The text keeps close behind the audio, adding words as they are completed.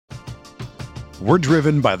We're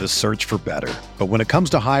driven by the search for better. But when it comes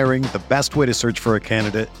to hiring, the best way to search for a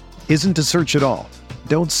candidate isn't to search at all.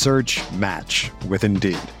 Don't search, match with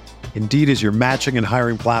Indeed. Indeed is your matching and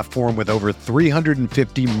hiring platform with over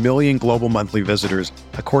 350 million global monthly visitors,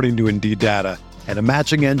 according to Indeed data, and a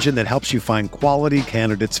matching engine that helps you find quality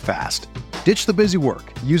candidates fast. Ditch the busy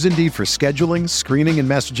work. Use Indeed for scheduling, screening, and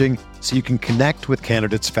messaging so you can connect with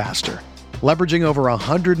candidates faster. Leveraging over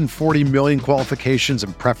 140 million qualifications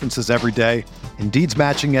and preferences every day, Indeed's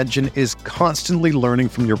matching engine is constantly learning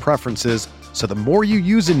from your preferences, so the more you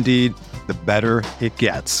use Indeed, the better it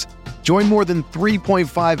gets. Join more than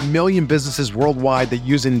 3.5 million businesses worldwide that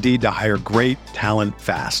use Indeed to hire great talent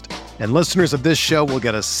fast. And listeners of this show will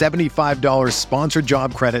get a $75 sponsored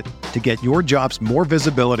job credit to get your jobs more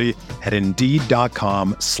visibility at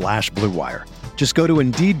Indeed.com/Blue Wire. Just go to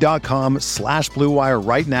Indeed.com/Blue Wire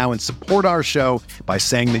right now and support our show by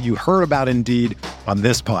saying that you heard about Indeed on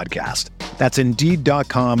this podcast. That's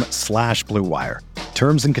Indeed.com/Blue Wire.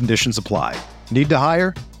 Terms and conditions apply. Need to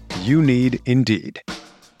hire? You need Indeed.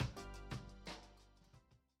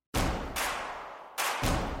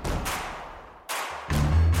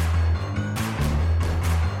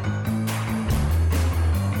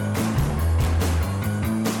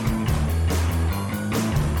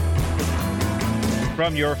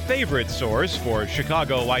 From your favorite source for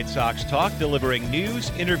Chicago White Sox talk, delivering news,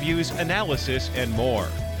 interviews, analysis, and more.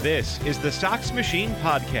 This is the Sox Machine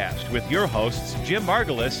Podcast with your hosts, Jim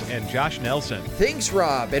Margalus and Josh Nelson. Thanks,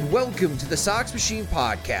 Rob, and welcome to the Sox Machine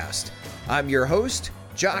Podcast. I'm your host,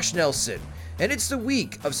 Josh Nelson, and it's the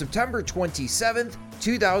week of September 27th,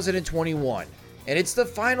 2021, and it's the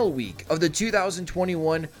final week of the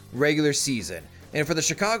 2021 regular season. And for the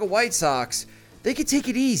Chicago White Sox, they could take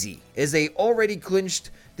it easy as they already clinched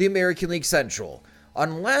the American League Central.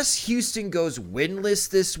 Unless Houston goes winless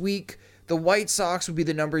this week, the White Sox will be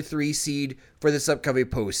the number 3 seed for this upcoming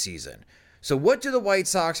postseason. So what do the White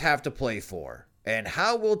Sox have to play for? And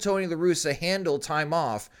how will Tony La Russa handle time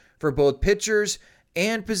off for both pitchers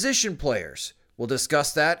and position players? We'll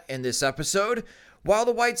discuss that in this episode. While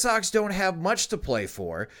the White Sox don't have much to play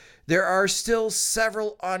for, there are still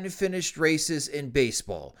several unfinished races in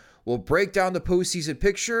baseball. We'll break down the postseason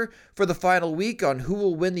picture for the final week on who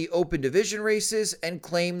will win the open division races and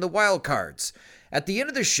claim the wild cards. At the end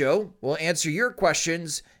of the show, we'll answer your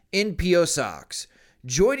questions in PO Sox.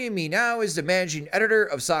 Joining me now is the managing editor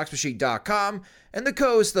of SoxMachine.com and the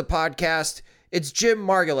co-host of the podcast. It's Jim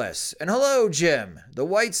Margalus. And hello, Jim. The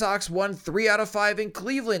White Sox won 3 out of 5 in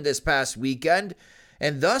Cleveland this past weekend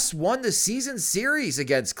and thus won the season series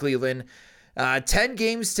against Cleveland 10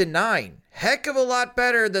 games to 9. Heck of a lot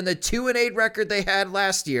better than the 2-8 record they had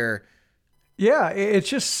last year. Yeah, it's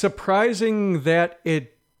just surprising that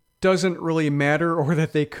it doesn't really matter, or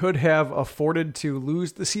that they could have afforded to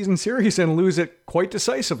lose the season series and lose it quite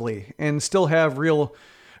decisively and still have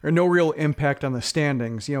no real impact on the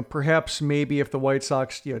standings. Perhaps maybe if the White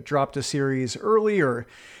Sox dropped a series early or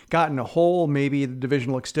got in a hole, maybe the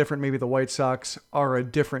division looks different. Maybe the White Sox are a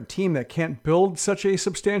different team that can't build such a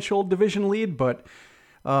substantial division lead. But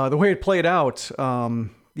the way it played out,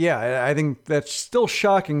 I think that's still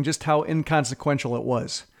shocking just how inconsequential it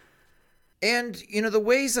was. And, the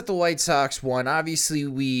ways that the White Sox won, obviously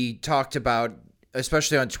we talked about,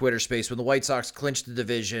 especially on Twitter Space, when the White Sox clinched the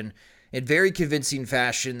division in very convincing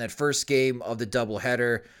fashion, that first game of the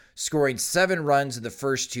doubleheader, scoring 7 runs in the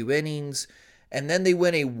first 2 innings. And then they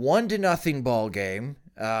win a 1-0 ball game,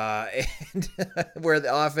 and where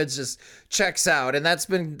the offense just checks out. And that's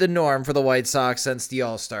been the norm for the White Sox since the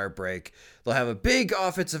All-Star break. They'll have a big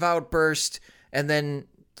offensive outburst, and then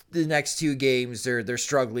the next 2 games, they're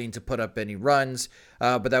struggling to put up any runs.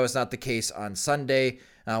 But that was not the case on Sunday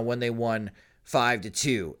when they won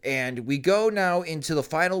 5-2. And we go now into the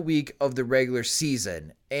final week of the regular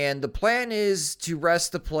season. And the plan is to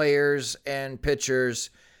rest the players and pitchers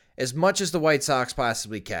as much as the White Sox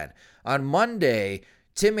possibly can. On Monday,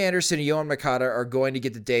 Tim Anderson and Yoan Moncada are going to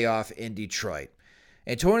get the day off in Detroit.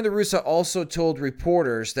 And Tony La Russa also told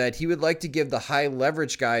reporters that he would like to give the high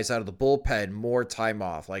leverage guys out of the bullpen more time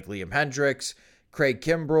off, like Liam Hendriks, Craig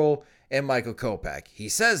Kimbrell, and Michael Kopech. He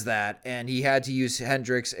says that, and he had to use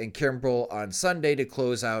Hendriks and Kimbrell on Sunday to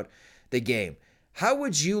close out the game. How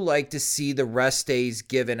would you like to see the rest days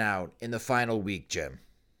given out in the final week, Jim?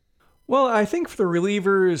 Well, I think for the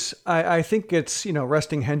relievers, I think it's,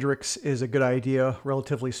 resting Hendriks is a good idea,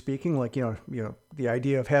 relatively speaking. Like, the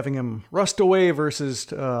idea of having him rust away versus,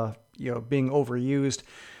 being overused,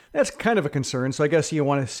 that's kind of a concern. So I guess you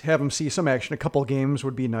want to have him see some action. A couple games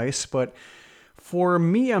would be nice. But for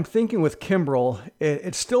me, I'm thinking with Kimbrell,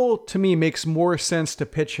 it still, to me, makes more sense to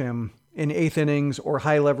pitch him in eighth innings or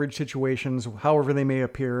high leverage situations, however they may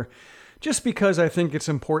appear, just because I think it's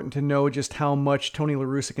important to know just how much Tony La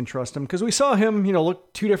Russa can trust him. Because we saw him,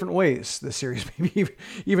 look two different ways this series, maybe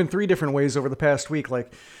even three different ways over the past week.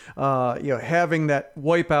 Like, having that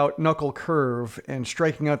wipeout knuckle curve and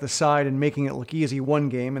striking out the side and making it look easy one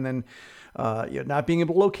game, and then not being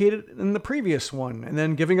able to locate it in the previous one, and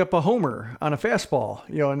then giving up a homer on a fastball,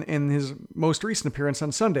 in his most recent appearance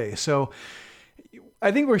on Sunday. So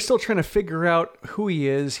I think we're still trying to figure out who he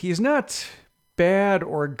is. He's not bad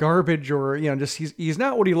or garbage or, he's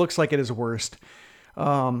not what he looks like at his worst.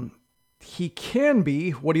 He can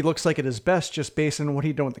be what he looks like at his best just based on what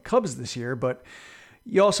he done with the Cubs this year, but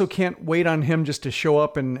you also can't wait on him just to show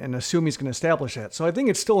up and assume he's going to establish that. So I think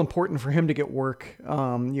it's still important for him to get work,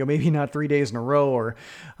 maybe not 3 days in a row or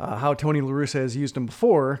how Tony La Russa has used him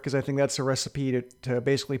before, because I think that's a recipe to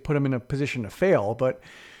basically put him in a position to fail. But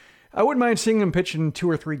I wouldn't mind seeing him pitch in 2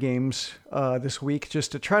 or 3 games this week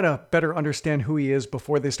just to try to better understand who he is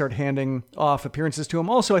before they start handing off appearances to him.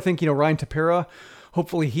 Also, I think, Ryan Tepera,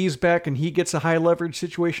 hopefully he's back and he gets a high leverage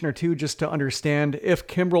situation or two just to understand if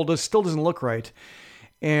Kimbrel still doesn't look right.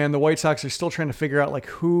 And the White Sox are still trying to figure out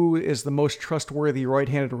who is the most trustworthy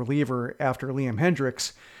right-handed reliever after Liam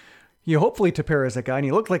Hendriks. Hopefully Tepera is that guy, and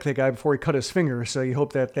he looked like that guy before he cut his finger, so you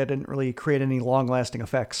hope that didn't really create any long-lasting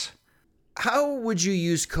effects. How would you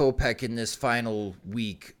use Kopech in this final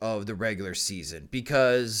week of the regular season?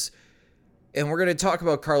 Because, and we're going to talk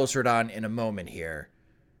about Carlos Rodon in a moment here,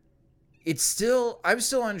 I'm still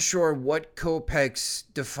unsure what Kopech's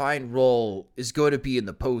defined role is going to be in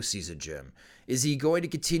the postseason, Jim. Is he going to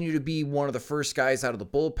continue to be one of the first guys out of the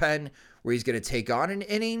bullpen where he's going to take on an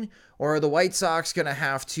inning? Or are the White Sox going to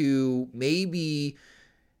have to maybe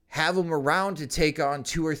have him around to take on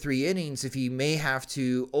 2 or 3 innings if he may have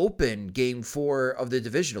to open Game 4 of the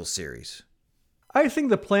divisional series? I think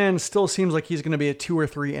the plan still seems like he's going to be a 2 or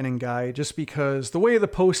 3 inning guy just because the way the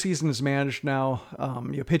postseason is managed now,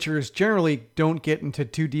 pitchers generally don't get into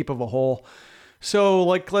too deep of a hole. So,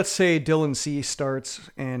 let's say Dylan Cease starts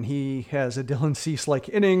and he has a Dylan Cease-like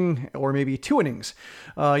inning or maybe 2 innings.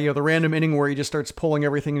 The random inning where he just starts pulling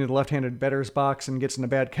everything into the left-handed batter's box and gets into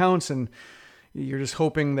bad counts, and you're just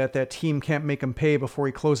hoping that team can't make him pay before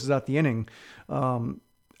he closes out the inning.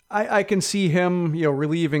 I can see him,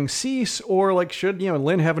 relieving Cease, or should,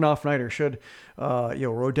 Lynn have an off night, or should,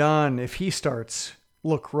 Rodon, if he starts,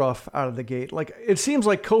 look rough out of the gate. It seems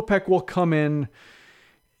like Kopech will come in,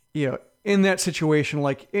 in that situation,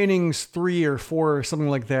 innings 3 or 4 or something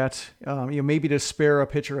like that, maybe to spare a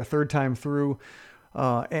pitcher a third time through,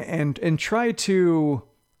 and try to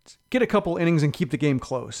get a couple innings and keep the game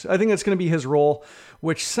close. I think that's going to be his role,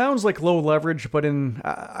 which sounds like low leverage, but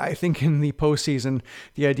I think in the postseason,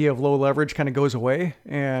 the idea of low leverage kind of goes away,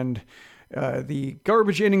 and the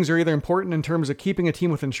garbage innings are either important in terms of keeping a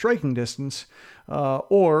team within striking distance,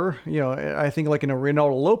 or, I think in a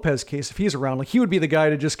Reynaldo Lopez case, if he's around, he would be the guy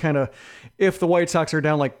to just kind of, if the White Sox are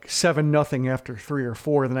down 7-0 after 3 or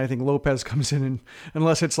 4, then I think Lopez comes in, and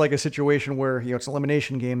unless it's a situation where, it's an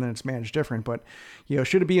elimination game, then it's managed different. But,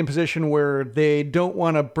 should it be in position where they don't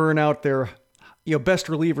want to burn out their, best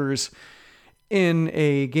relievers in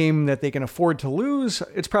a game that they can afford to lose,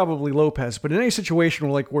 it's probably Lopez. But in any situation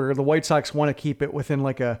where the White Sox want to keep it within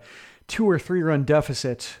a 2 or 3 run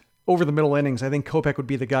deficit over the middle innings, I think Kopech would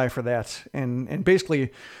be the guy for that, and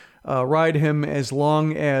basically ride him as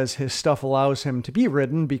long as his stuff allows him to be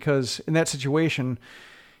ridden, because in that situation,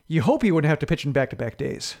 you hope he wouldn't have to pitch in back-to-back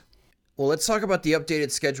days. Well, let's talk about the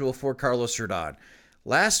updated schedule for Carlos Rodon.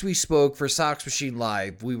 Last we spoke for Sox Machine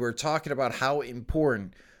Live, we were talking about how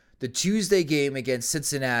important the Tuesday game against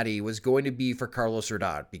Cincinnati was going to be for Carlos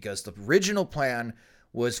Rodon, because the original plan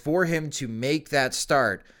was for him to make that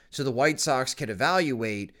start so the White Sox could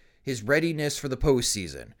evaluate his readiness for the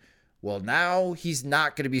postseason. Well, now he's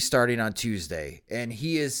not going to be starting on Tuesday, and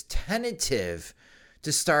he is tentative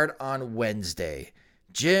to start on Wednesday.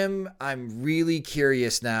 Jim, I'm really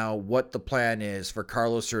curious now what the plan is for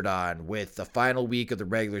Carlos Rodon with the final week of the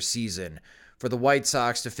regular season for the White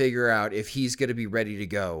Sox to figure out if he's going to be ready to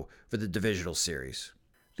go for the divisional series.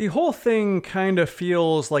 The whole thing kind of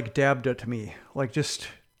feels like Dabda to me, just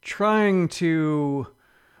trying to...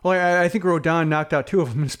 Well, I think Rodon knocked out 2 of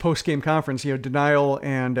them in his post-game conference, denial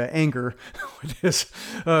and anger with his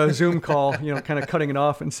Zoom call, kind of cutting it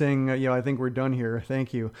off and saying, I think we're done here.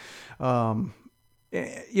 Thank you.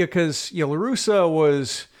 Because, La Russa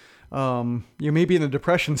was, maybe in the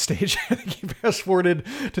depression stage. I think he fast-forwarded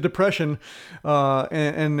to depression,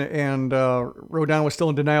 and Rodon was still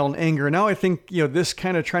in denial and anger. Now I think, this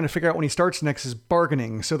kind of trying to figure out when he starts next is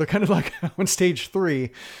bargaining. So they're kind of on stage 3.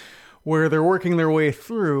 where they're working their way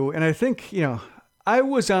through. And I think, I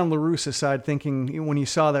was on La Russa's side thinking when he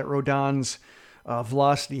saw that Rodon's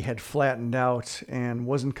velocity had flattened out and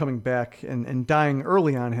wasn't coming back and dying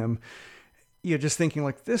early on him, just thinking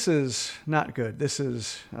like, this is not good. This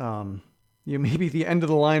is maybe the end of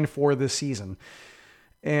the line for this season.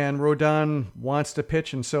 And Rodon wants to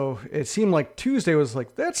pitch. And so it seemed like Tuesday was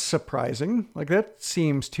like, that's surprising. Like that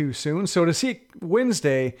seems too soon. So to see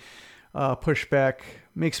Wednesday push back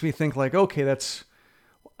makes me think like, okay, that's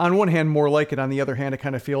on one hand more like it. On the other hand, it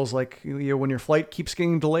kind of feels like when your flight keeps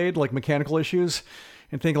getting delayed, like mechanical issues,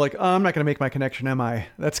 and think like, I'm not going to make my connection, am I?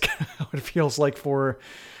 That's kind of what it feels like for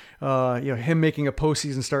him making a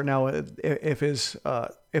postseason start now if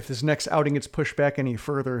his next outing gets pushed back any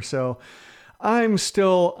further. So I'm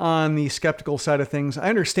still on the skeptical side of things. I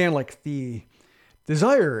understand like the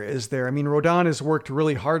desire is there. I mean, Rodon has worked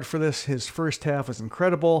really hard for this. His first half was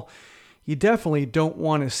incredible. You definitely don't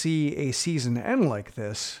want to see a season end like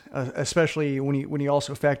this, especially when you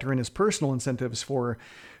also factor in his personal incentives for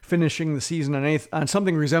finishing the season on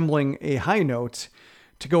something resembling a high note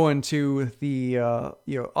to go into the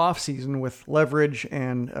off season with leverage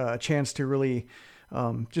and a chance to really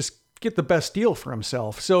just get the best deal for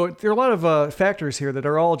himself. So there are a lot of factors here that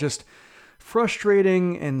are all just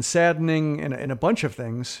frustrating and saddening and a bunch of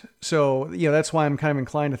things. So that's why I'm kind of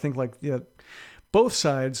inclined to think like both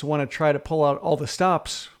sides want to try to pull out all the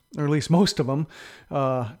stops, or at least most of them,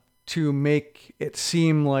 to make it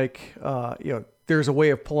seem like there's a way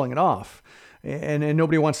of pulling it off. And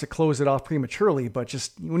nobody wants to close it off prematurely. But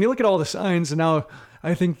just when you look at all the signs, and now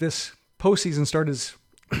I think this postseason start is,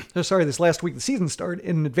 this last week the season started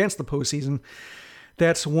in advance of the postseason.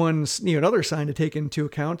 That's one another sign to take into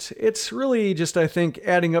account. It's really just, I think,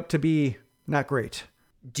 adding up to be not great.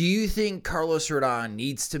 Do you think Carlos Rodon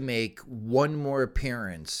needs to make one more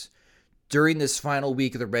appearance during this final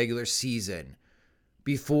week of the regular season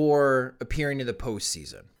before appearing in the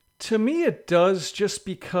postseason? To me, it does, just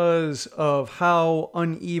because of how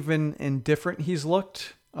uneven and different he's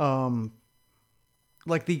looked.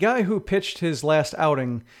 Like the guy who pitched his last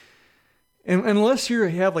outing, and unless you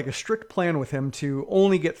have like a strict plan with him to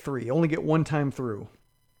only get one time through,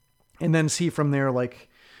 and then see from there, like,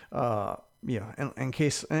 in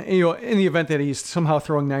case, in the event that he's somehow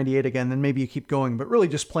throwing 98 again, then maybe you keep going, but really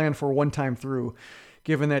just plan for one time through,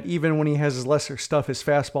 given that even when he has his lesser stuff, his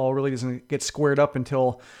fastball really doesn't get squared up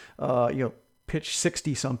until, pitch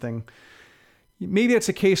 60 something. Maybe it's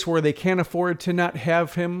a case where they can't afford to not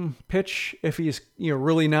have him pitch if he's,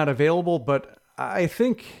 really not available. But I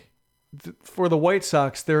think for the White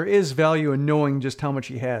Sox, there is value in knowing just how much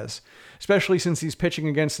he has, especially since he's pitching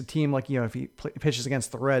against a team like, if he pitches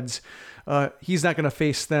against the Reds, he's not going to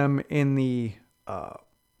face them in the,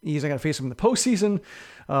 he's not going to face them in the postseason.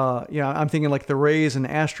 I'm thinking like the Rays and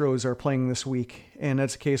Astros are playing this week, and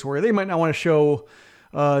that's a case where they might not want to show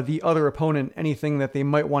the other opponent anything that they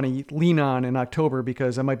might want to lean on in October,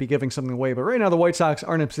 because I might be giving something away. But right now, the White Sox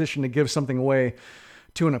aren't in a position to give something away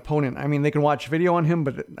to an opponent. I mean, they can watch video on him,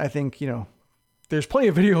 but I think, there's plenty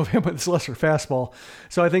of video of him with this lesser fastball.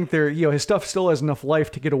 So I think his stuff still has enough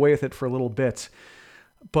life to get away with it for a little bit.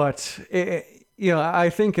 But I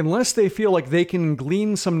think unless they feel like they can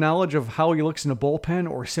glean some knowledge of how he looks in a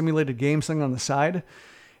bullpen or simulated game thing on the side,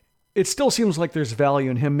 it still seems like there's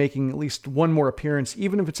value in him making at least one more appearance,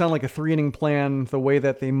 even if it's on like a 3-inning plan, the way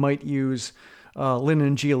that they might use Lynn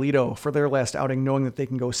and Giolito for their last outing, knowing that they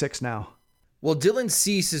can go 6 now. Well, Dylan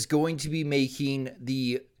Cease is going to be making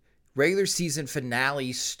the regular season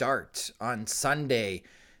finale start on Sunday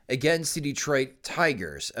against the Detroit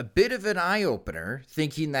Tigers. A bit of an eye-opener,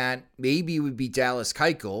 thinking that maybe it would be Dallas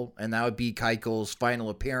Keuchel, and that would be Keuchel's final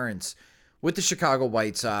appearance with the Chicago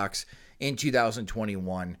White Sox in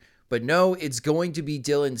 2021. But no, it's going to be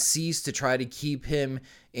Dylan Cease to try to keep him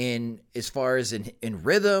in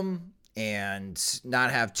rhythm and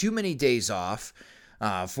not have too many days off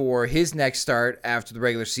for his next start after the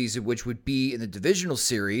regular season, which would be in the divisional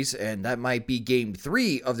series, and that might be Game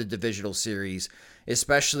 3 of the divisional series,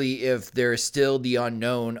 especially if there is still the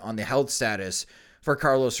unknown on the health status for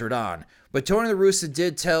Carlos Rodon. But Tony La Russa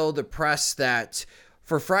did tell the press that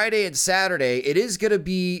for Friday and Saturday, it is going to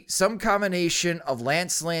be some combination of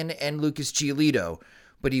Lance Lynn and Lucas Giolito,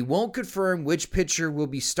 but he won't confirm which pitcher will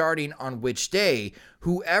be starting on which day.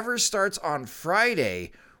 Whoever starts on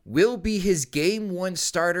Friday will be his Game 1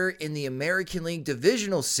 starter in the American League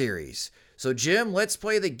Divisional Series. So, Jim, let's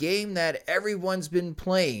play the game that everyone's been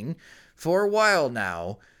playing for a while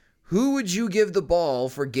now. Who would you give the ball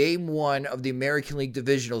for Game 1 of the American League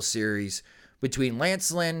Divisional Series between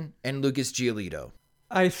Lance Lynn and Lucas Giolito?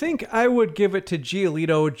 I think I would give it to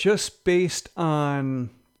Giolito just based on,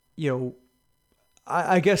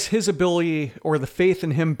 I guess his ability or the faith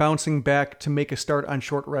in him bouncing back to make a start on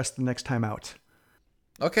short rest the next time out.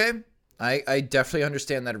 Okay. I definitely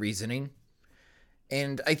understand that reasoning.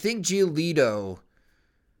 And I think Giolito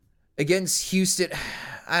against Houston,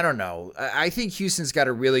 I don't know. I think Houston's got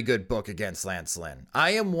a really good book against Lance Lynn.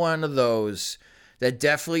 I am one of those that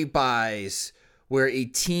definitely buys where a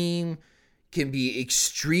team can be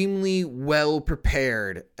extremely well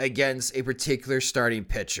prepared against a particular starting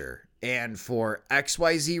pitcher. And for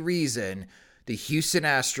XYZ reason, the Houston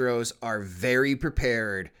Astros are very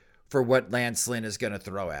prepared for what Lance Lynn is going to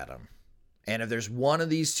throw at them. And if there's one of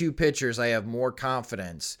these two pitchers I have more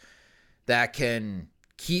confidence that can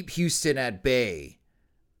keep Houston at bay,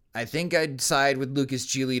 I think I'd side with Lucas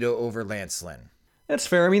Giolito over Lance Lynn. That's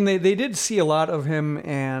fair. I mean, they did see a lot of him,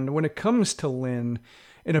 and when it comes to Lynn,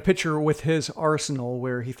 in a pitcher with his arsenal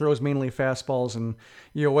where he throws mainly fastballs and,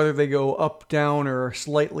 whether they go up, down, or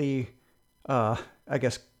slightly,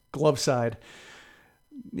 glove side,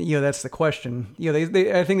 that's the question.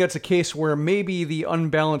 I think that's a case where maybe the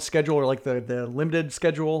unbalanced schedule or like the limited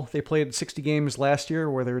schedule, they played 60 games last year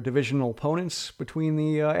where they're divisional opponents between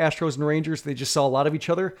the Astros and Rangers. They just saw a lot of each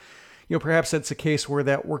other. Perhaps that's a case where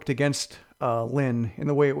that worked against Lynn in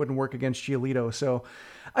the way it wouldn't work against Giolito. So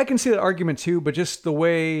I can see that argument too, but just the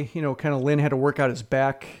way, kind of Lynn had to work out his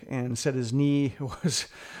back and said his knee was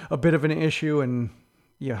a bit of an issue, and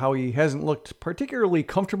how he hasn't looked particularly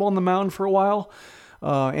comfortable on the mound for a while.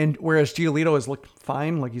 And whereas Giolito has looked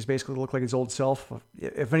fine, like he's basically looked like his old self.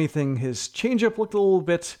 If anything, his changeup looked a little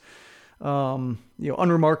bit,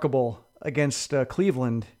 unremarkable against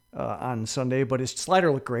Cleveland on Sunday, but his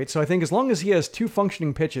slider looked great. So I think as long as he has two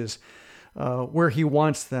functioning pitches where he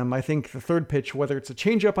wants them, I think the third pitch, whether it's a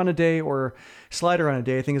changeup on a day or slider on a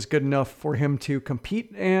day, I think is good enough for him to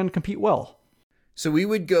compete and compete well. So we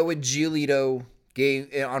would go with Giolito game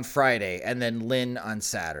on Friday and then Lynn on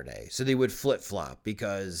Saturday. So they would flip-flop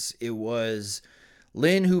because it was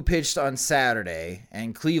Lynn who pitched on Saturday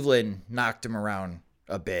and Cleveland knocked him around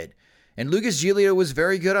a bit. And Lucas Giolito was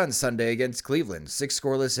very good on Sunday against Cleveland. 6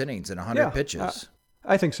 scoreless innings and 100 pitches.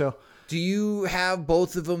 I think so. Do you have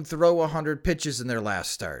both of them throw 100 pitches in their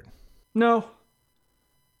last start? No.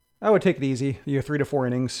 I would take it easy. 3 to 4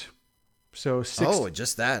 innings. So 6. Oh,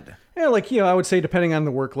 just that. Yeah, I would say depending on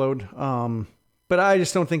the workload. But I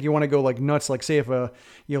just don't think you want to go like nuts. Like say if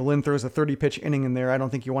Lynn throws a 30-pitch inning in there, I don't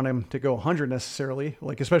think you want him to go 100 necessarily.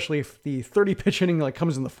 Like especially if the 30-pitch inning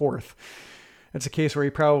comes in the fourth. It's a case where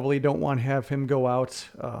you probably don't want to have him go out.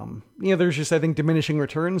 There's just, I think, diminishing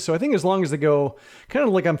returns. So I think as long as they go kind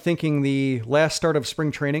of like I'm thinking the last start of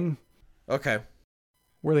spring training. Okay.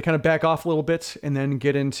 Where they kind of back off a little bit and then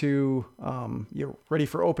get into you're ready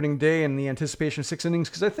for opening day and the anticipation of 6 innings.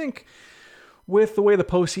 Because I think with the way the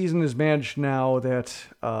postseason is managed now that,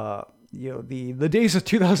 the days of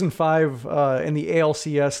 2005 in the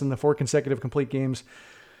ALCS and the 4 consecutive complete games,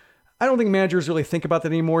 I don't think managers really think about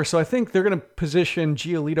that anymore. So I think they're going to position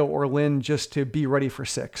Giolito or Lynn just to be ready for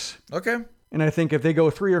 6. Okay. And I think if they go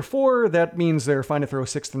 3 or 4, that means they're fine to throw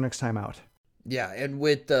 6 the next time out. Yeah, and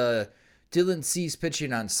with Dylan Cease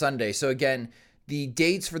pitching on Sunday. So again, the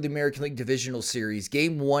dates for the American League Divisional Series,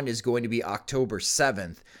 Game 1 is going to be October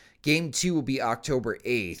 7th. Game 2 will be October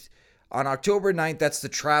 8th. On October 9th, that's the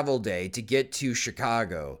travel day to get to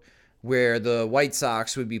Chicago, where the White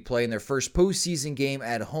Sox would be playing their first postseason game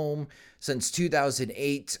at home since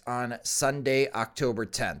 2008 on Sunday, October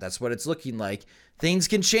 10th. That's what it's looking like. Things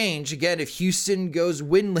can change. Again, if Houston goes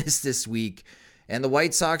winless this week and the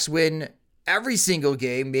White Sox win every single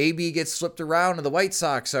game, maybe it gets flipped around and the White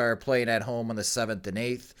Sox are playing at home on the 7th and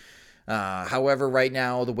 8th. However, right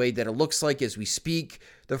now, the way that it looks like as we speak,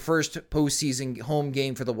 the first postseason home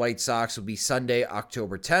game for the White Sox will be Sunday,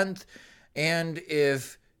 October 10th. And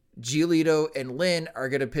if Giolito and Lynn are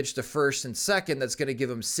going to pitch the first and second, that's going to give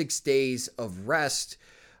them 6 days of rest.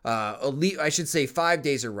 I should say 5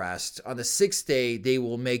 days of rest. On the 6th day, they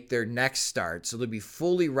will make their next start. So they'll be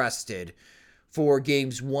fully rested for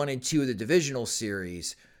games 1 and 2 of the divisional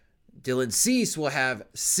series. Dylan Cease will have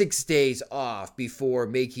 6 days off before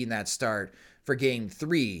making that start for game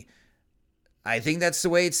 3. I think that's the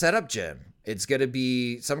way it's set up, Jim. It's going to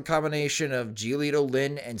be some combination of Giolito,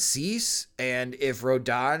 Lynn, and Cease. And if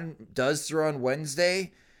Rodon does throw on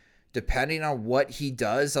Wednesday, depending on what he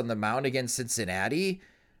does on the mound against Cincinnati,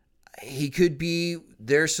 he could be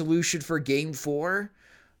their solution for game 4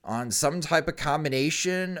 on some type of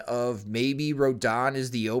combination of maybe Rodon is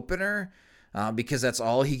the opener because that's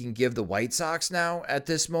all he can give the White Sox now at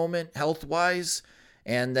this moment, health-wise.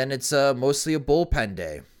 And then it's mostly a bullpen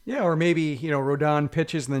day. Yeah, or maybe, Rodon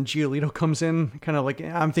pitches and then Giolito comes in, kind of like,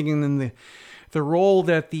 I'm thinking in the role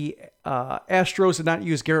that the Astros did not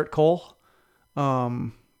use Garrett Cole what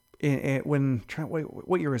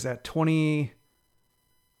year was that?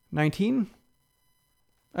 2019?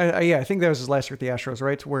 I think that was his last year at the Astros,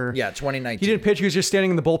 right? Where 2019. He didn't pitch. He was just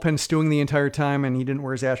standing in the bullpen stewing the entire time, and he didn't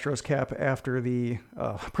wear his Astros cap after the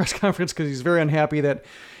press conference because he's very unhappy that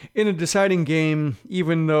in a deciding game,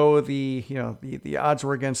 even though the odds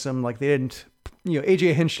were against him, like they didn't,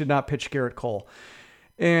 AJ Hinch did not pitch Garrett Cole.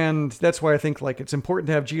 And that's why I think like it's important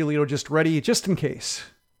to have Giolito just ready just in case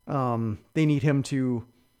they need him to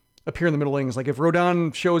appear in the middle innings. Like if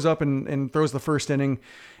Rodon shows up and throws the first inning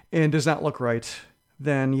and does not look right,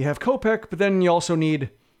 then you have Kopech, but then you also need,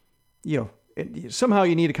 somehow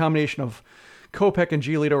you need a combination of Kopech and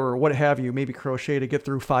Giolito or what have you, maybe Crochet to get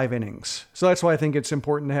through 5 innings. So that's why I think it's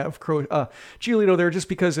important to have Giolito there, just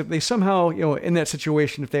because if they somehow, in that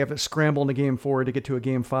situation, if they have to scramble into game 4 to get to a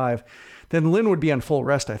game 5, then Lynn would be on full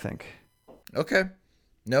rest, I think. Okay.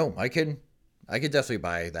 No, I could definitely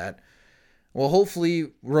buy that. Well,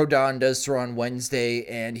 hopefully Rodon does throw on Wednesday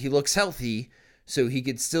and he looks healthy so he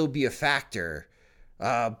could still be a factor.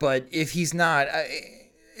 But if he's not,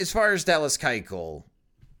 as far as Dallas Keuchel,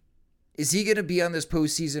 is he going to be on this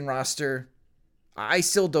postseason roster? I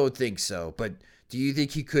still don't think so, but do you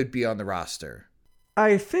think he could be on the roster?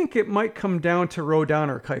 I think it might come down to Rodon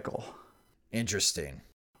or Keuchel. Interesting.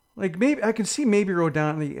 Like maybe I can see maybe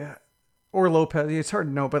Rodon or Lopez. It's hard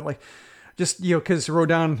to know, but like just, because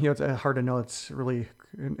Rodon, it's hard to know. It's really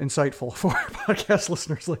insightful for podcast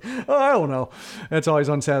listeners. Like, I don't know. That's always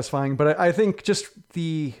unsatisfying. But I think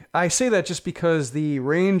I say that just because the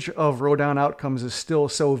range of Rodon outcomes is still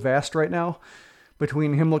so vast right now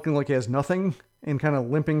between him looking like he has nothing and kind of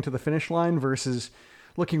limping to the finish line versus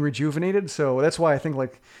looking rejuvenated. So that's why I think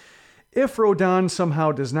like if Rodon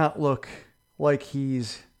somehow does not look like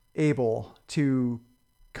he's able to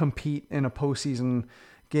compete in a postseason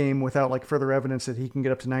game without like further evidence that he can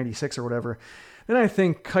get up to 96 or whatever, then I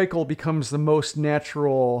think Keuchel becomes the most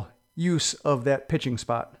natural use of that pitching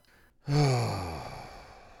spot. I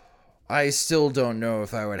still don't know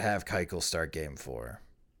if I would have Keuchel start game 4.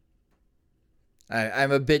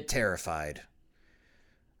 I'm a bit terrified.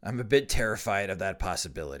 I'm a bit terrified of that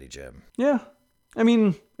possibility, Jim. Yeah. I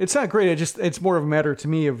mean, it's not great. It's more of a matter to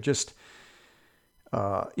me of just,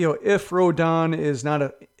 if Rodon is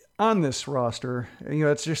not on this roster,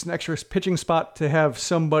 it's just an extra pitching spot to have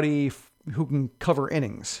somebody who can cover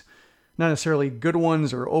innings, not necessarily good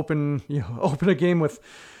ones or open a game with,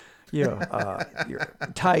 your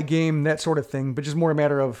tie game, that sort of thing, but just more a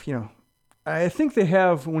matter of, I think they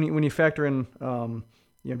have, when you factor in, I'm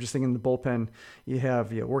just thinking the bullpen, you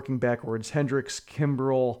have, working backwards, Hendricks,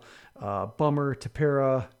 Kimbrel, Bummer,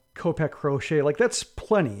 Tepera, Kopech, Crochet, like that's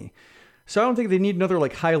plenty. So I don't think they need another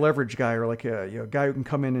like high leverage guy or like a guy who can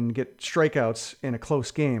come in and get strikeouts in a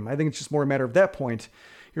close game. I think it's just more a matter of that point.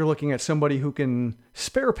 You're looking at somebody who can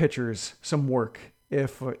spare pitchers some work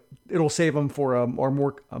if it'll save them for a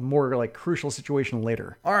more like crucial situation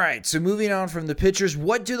later. All right, so moving on from the pitchers,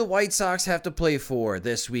 what do the White Sox have to play for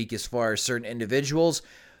this week as far as certain individuals?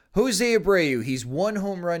 Jose Abreu, he's 1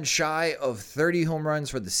 home run shy of 30 home runs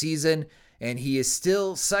for the season, and he is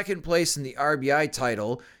still second place in the RBI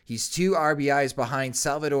title. He's 2 RBIs behind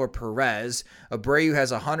Salvador Perez. Abreu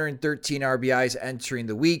has 113 RBIs entering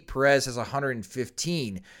the week. Perez has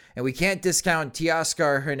 115. And we can't discount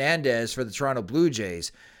Teoscar Hernandez for the Toronto Blue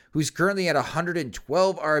Jays, who's currently at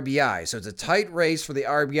 112 RBIs. So it's a tight race for the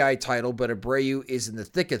RBI title, but Abreu is in the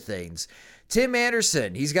thick of things. Tim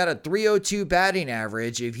Anderson, he's got a .302 batting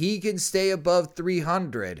average. If he can stay above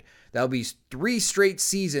 300, that'll be 3 straight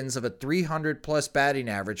seasons of a 300-plus batting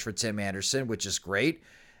average for Tim Anderson, which is great.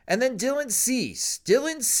 And then Dylan Cease.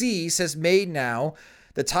 Dylan Cease has made now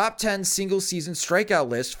the top 10 single-season strikeout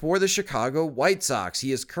list for the Chicago White Sox.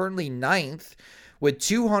 He is currently 9th with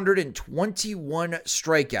 221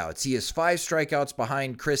 strikeouts. He is 5 strikeouts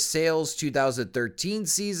behind Chris Sale's 2013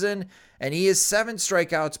 season, and he is 7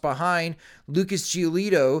 strikeouts behind Lucas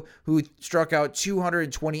Giolito, who struck out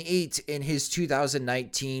 228 in his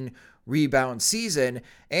 2019 rebound season.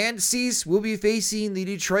 And Cease will be facing the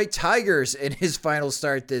Detroit Tigers in his final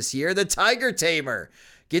start this year. The Tiger Tamer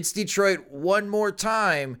gets Detroit one more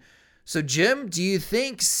time. So, Jim, do you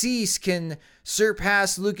think Cease can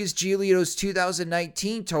surpass Lucas Giolito's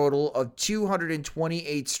 2019 total of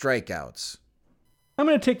 228 strikeouts? I'm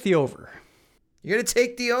going to take the over. You're going to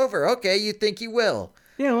take the over. Okay, you think he will.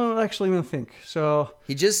 Yeah, well, actually, I'm going to think. So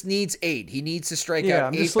he just needs 8. He needs to strike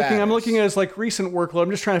out 8 batters. I'm looking at his like recent workload.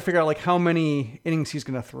 I'm just trying to figure out like how many innings he's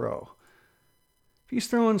going to throw. If he's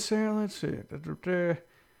throwing, say, let's see.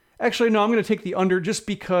 Actually, no, I'm going to take the under just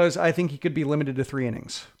because I think he could be limited to 3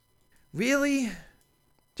 innings. Really?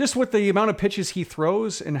 Just with the amount of pitches he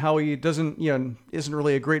throws and how he isn't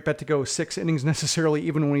really a great bet to go 6 innings necessarily,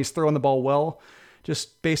 even when he's throwing the ball well,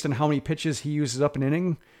 just based on how many pitches he uses up an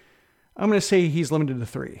inning, I'm going to say he's limited to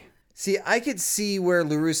 3. See, I could see where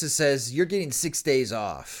La Russa says, you're getting 6 days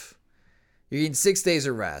off. You're getting 6 days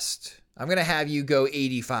of rest. I'm going to have you go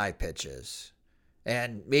 85 pitches.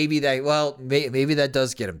 And maybe that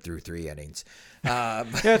does get him through 3 innings. Yeah,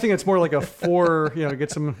 I think it's more like a 4,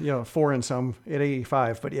 get some, 4 and some at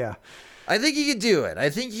 85, but yeah. I think he can do it. I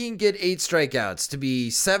think he can get 8 strikeouts to be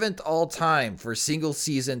 7th all time for single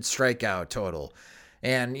season strikeout total.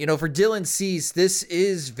 And, for Dylan Cease, this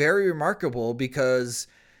is very remarkable because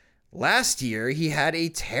last year he had a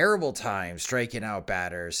terrible time striking out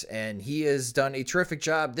batters, and he has done a terrific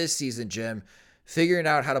job this season, Jim, figuring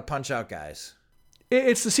out how to punch out guys.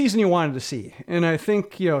 It's the season you wanted to see. And I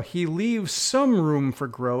think, he leaves some room for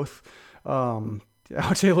growth. I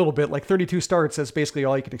would say a little bit, like 32 starts, that's basically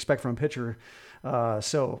all you can expect from a pitcher.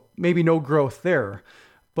 So maybe no growth there.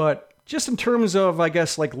 But just in terms of, I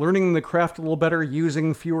guess, like learning the craft a little better,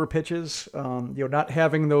 using fewer pitches, not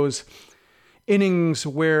having those innings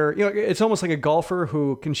where, it's almost like a golfer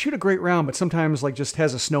who can shoot a great round, but sometimes like just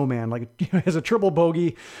has a snowman, like has a triple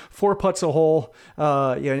bogey, 4 putts a hole,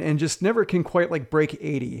 and just never can quite like break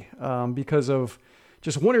 80 because of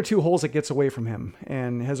just 1 or 2 holes that gets away from him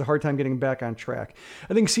and has a hard time getting back on track.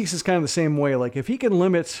 I think Cease is kind of the same way. Like if he can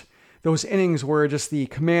limit those innings where just the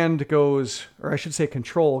command goes, or I should say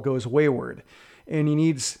control goes wayward, and he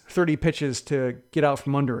needs 30 pitches to get out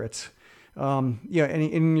from under it. And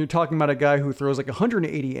you're talking about a guy who throws like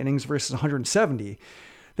 180 innings versus 170.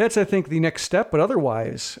 That's, I think, the next step. But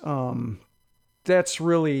otherwise, that's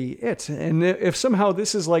really it. And if somehow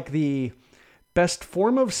this is like the best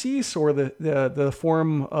form of Cease, or the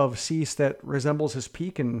form of Cease that resembles his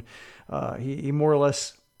peak, and he more or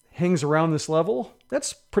less hangs around this level,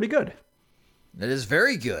 that's pretty good. That is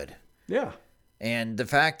very good. Yeah. And the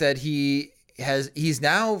fact that he's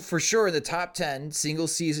now for sure in the top 10 single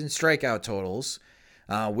season strikeout totals,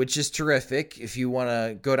 which is terrific. If you want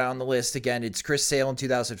to go down the list again, it's Chris Sale in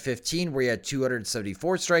 2015 where he had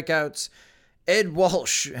 274 strikeouts. Ed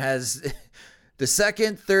Walsh has the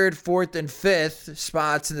 2nd, 3rd, 4th, and 5th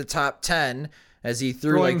spots in the top 10 as he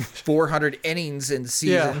threw like 400 innings in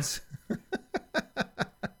seasons. Yeah.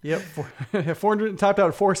 Yep. 400 topped out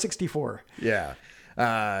at 464. Yeah.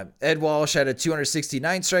 Ed Walsh had a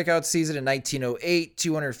 269 strikeout season in 1908,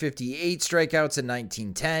 258 strikeouts in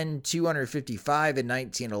 1910, 255 in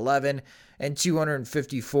 1911, and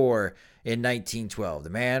 254 in 1912. The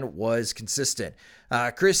man was consistent.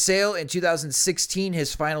 Chris Sale in 2016,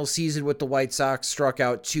 his final season with the White Sox, struck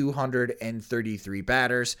out 233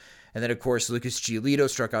 batters. And then, of course, Lucas Giolito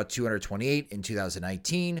struck out 228 in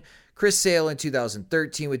 2019. Chris Sale in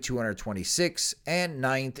 2013 with 226, and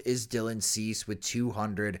 9th is Dylan Cease with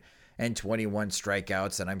 221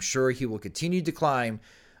 strikeouts, and I'm sure he will continue to climb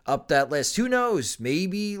up that list. Who knows?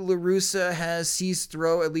 Maybe La Russa has Cease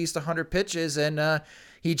throw at least 100 pitches, and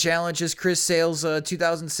he challenges Chris Sale's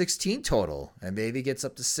 2016 total, and maybe gets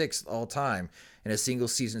up to 6th all time in a single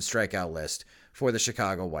season strikeout list for the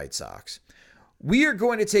Chicago White Sox. We are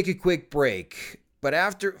going to take a quick break, but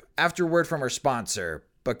after word from our sponsor.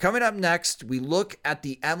 But coming up next, we look at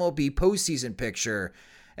the MLB postseason picture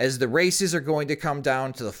as the races are going to come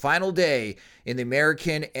down to the final day in the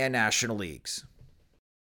American and National Leagues.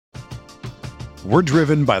 We're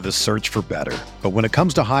driven by the search for better. But when it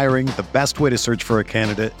comes to hiring, the best way to search for a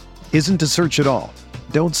candidate isn't to search at all.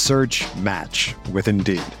 Don't search, match with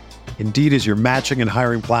Indeed. Indeed is your matching and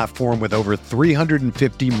hiring platform with over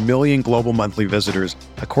 350 million global monthly visitors,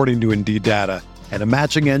 according to Indeed data, and a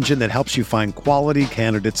matching engine that helps you find quality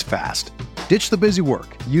candidates fast. Ditch the busy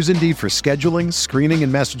work. Use Indeed for scheduling, screening,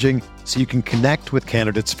 and messaging so you can connect with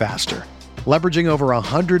candidates faster. Leveraging over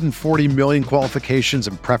 140 million qualifications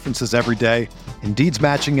and preferences every day, Indeed's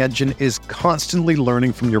matching engine is constantly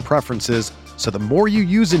learning from your preferences, so the more you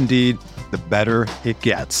use Indeed, the better it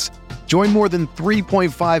gets. Join more than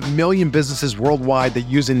 3.5 million businesses worldwide that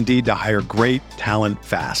use Indeed to hire great talent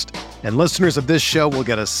fast. And listeners of this show will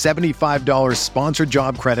get a $75 sponsored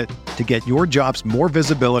job credit to get your jobs more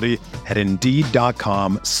visibility at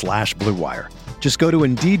Indeed.com/Blue Wire. Just go to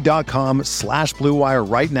Indeed.com/Blue Wire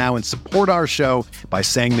right now and support our show by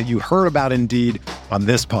saying that you heard about Indeed on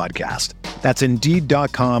this podcast. That's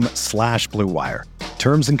Indeed.com/Blue Wire.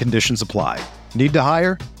 Terms and conditions apply. Need to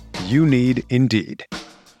hire? You need Indeed.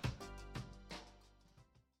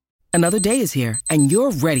 Another day is here, and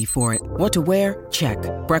you're ready for it. What to wear? Check.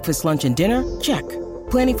 Breakfast, lunch, and dinner? Check.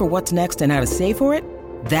 Planning for what's next and how to save for it?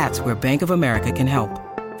 That's where Bank of America can help.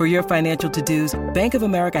 For your financial to-dos, Bank of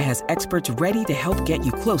America has experts ready to help get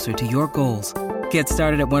you closer to your goals. Get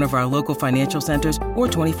started at one of our local financial centers or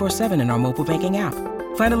 24/7 in our mobile banking app.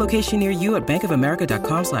 Find a location near you at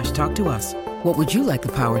bankofamerica.com/talktous. What would you like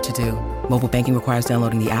the power to do? Mobile banking requires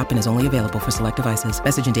downloading the app and is only available for select devices.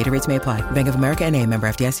 Message and data rates may apply. Bank of America N.A., member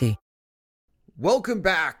FDIC. Welcome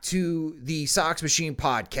back to the Sox Machine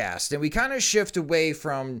podcast. And we kind of shift away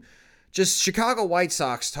from just Chicago White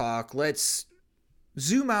Sox talk. Let's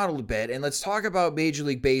zoom out a little bit and let's talk about Major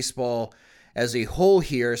League Baseball as a whole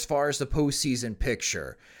here as far as the postseason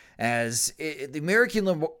picture. As the American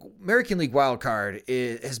League wild card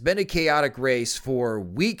has been a chaotic race for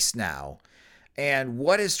weeks now. And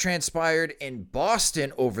what has transpired in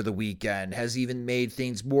Boston over the weekend has even made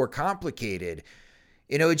things more complicated.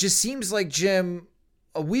 You know, it just seems like, Jim,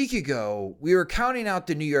 a week ago, we were counting out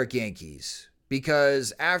the New York Yankees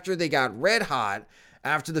because after they got red hot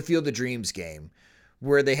after the Field of Dreams game,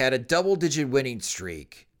 where they had a double-digit winning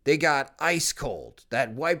streak, they got ice cold.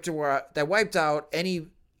 That wiped out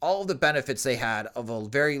all of the benefits they had of a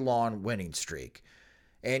very long winning streak.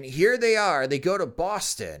 And here they are. They go to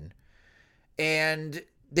Boston, and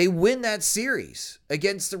they win that series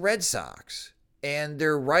against the Red Sox. And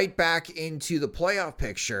they're right back into the playoff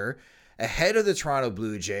picture ahead of the Toronto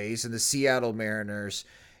Blue Jays and the Seattle Mariners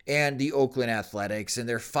and the Oakland Athletics. And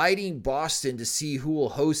they're fighting Boston to see who will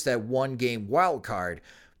host that one-game wild card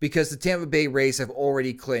because the Tampa Bay Rays have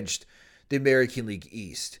already clinched the American League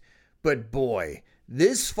East. But boy,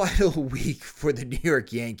 this final week for the New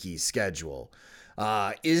York Yankees schedule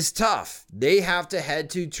is tough. They have to head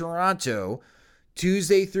to Toronto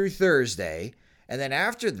Tuesday through Thursday. And then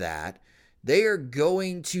after that, they are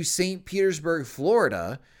going to St. Petersburg,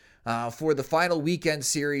 Florida, for the final weekend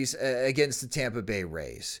series against the Tampa Bay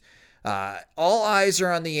Rays. All eyes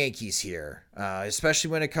are on the Yankees here,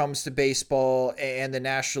 especially when it comes to baseball and the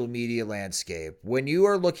national media landscape. When you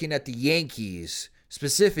are looking at the Yankees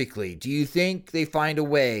specifically, do you think they find a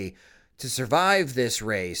way to survive this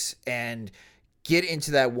race and get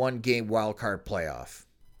into that one-game wildcard playoff?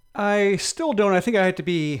 I still don't. I think I had to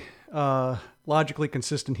be logically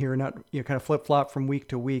consistent here, not kind of flip-flop from week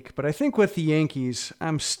to week. But I think with the Yankees,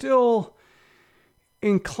 I'm still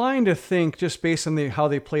inclined to think, just based on how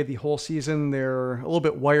they played the whole season, they're a little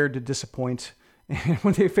bit wired to disappoint. And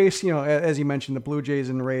when they face, as you mentioned, the Blue Jays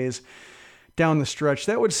and Rays down the stretch,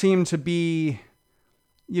 that would seem to be,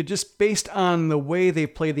 just based on the way they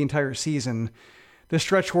played the entire season, the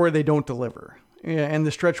stretch where they don't deliver and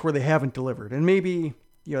the stretch where they haven't delivered. And maybe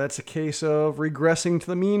that's a case of regressing to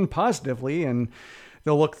the mean positively, and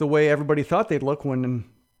they'll look the way everybody thought they'd look when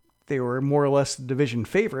they were more or less division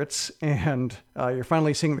favorites. And you're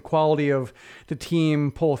finally seeing the quality of the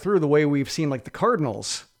team pull through the way we've seen like the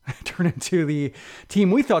Cardinals turn into the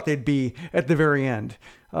team we thought they'd be at the very end.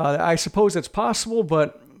 I suppose it's possible,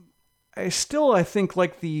 but I think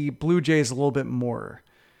like the Blue Jays a little bit more.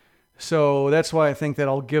 So that's why I think that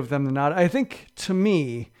I'll give them the nod. I think, to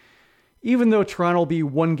me, even though Toronto will be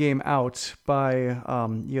one game out by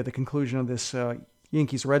the conclusion of this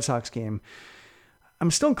Yankees-Red Sox game, I'm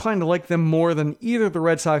still inclined to like them more than either the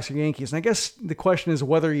Red Sox or Yankees. And I guess the question is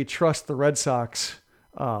whether you trust the Red Sox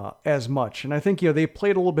as much. And I think they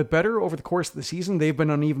played a little bit better over the course of the season. They've been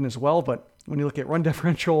uneven as well, but when you look at run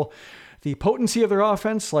differential, the potency of their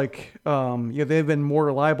offense, they've been more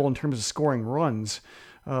reliable in terms of scoring runs,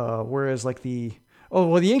 whereas the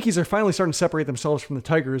Yankees are finally starting to separate themselves from the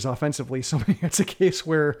Tigers offensively. So maybe it's a case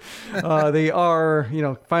where they are,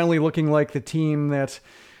 finally looking like the team that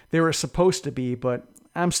they were supposed to be. But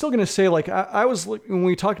I'm still going to say, I was when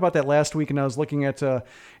we talked about that last week, and I was looking at the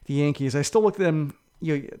Yankees, I still look at them,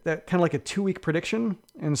 that kind of like a 2-week prediction.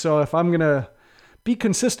 And so if I'm going to be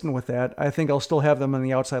consistent with that, I think I'll still have them on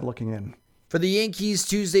the outside looking in. For the Yankees,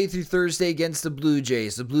 Tuesday through Thursday against the Blue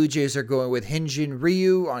Jays are going with Hyun-Jin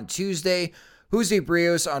Ryu on Tuesday, Jose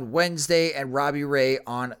Barrios on Wednesday, and Robbie Ray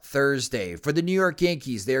on Thursday. For the New York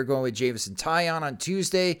Yankees, they're going with Jameson Taillon on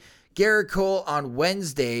Tuesday, Garrett Cole on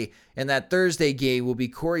Wednesday, and that Thursday game will be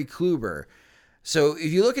Corey Kluber. So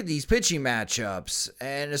if you look at these pitching matchups,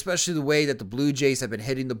 and especially the way that the Blue Jays have been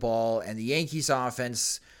hitting the ball and the Yankees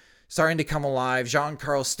offense starting to come alive,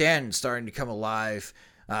 Giancarlo Stanton starting to come alive,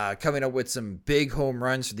 coming up with some big home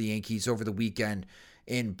runs for the Yankees over the weekend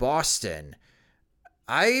in Boston.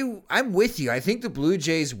 I'm with you. I think the Blue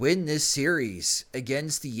Jays win this series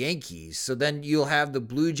against the Yankees. So then you'll have the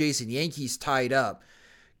Blue Jays and Yankees tied up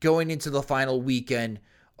going into the final weekend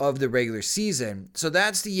of the regular season. So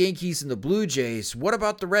that's the Yankees and the Blue Jays. What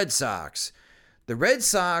about the Red Sox? The Red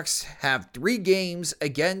Sox have 3 games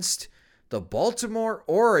against the Baltimore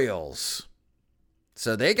Orioles.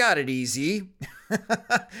 So they got it easy.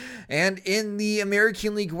 And in the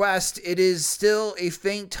American League West, it is still a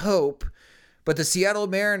faint hope, but the Seattle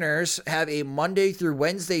Mariners have a Monday through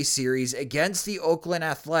Wednesday series against the Oakland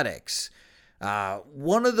Athletics.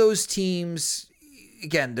 One of those teams,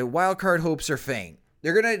 again, the wild card hopes are faint.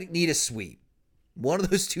 They're going to need a sweep. One of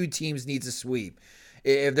those two teams needs a sweep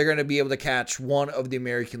if they're going to be able to catch one of the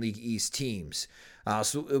American League East teams.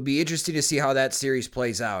 So it'll be interesting to see how that series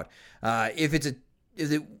plays out. If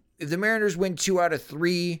the Mariners win 2 out of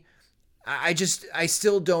 3, I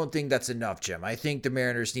still don't think that's enough, Jim. I think the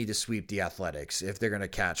Mariners need to sweep the Athletics if they're going to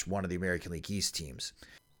catch one of the American League East teams.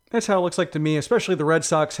 That's how it looks like to me, especially the Red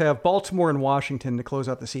Sox have Baltimore and Washington to close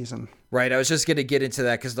out the season. Right, I was just going to get into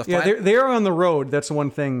that because they are on the road. That's the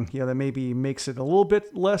one thing that maybe makes it a little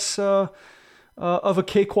bit less of a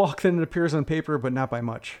cakewalk than it appears on paper, but not by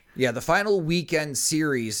much. Yeah, the final weekend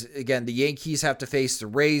series, again, the Yankees have to face the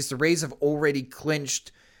Rays. The Rays have already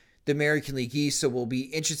clinched the American League East, so we'll be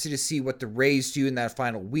interested to see what the Rays do in that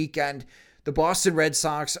final weekend. The Boston Red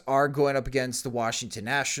Sox are going up against the Washington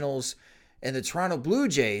Nationals, and the Toronto Blue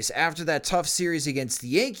Jays, after that tough series against the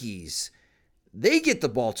Yankees, they get the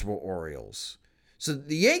Baltimore Orioles. So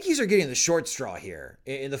the Yankees are getting the short straw here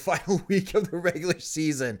in the final week of the regular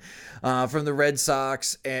season from the Red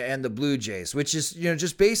Sox and the Blue Jays, which is,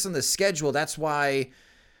 just based on the schedule. That's why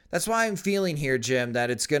I'm feeling here, Jim, that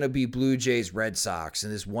it's going to be Blue Jays Red Sox in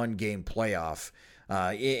this one-game playoff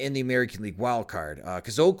in the American League wild card.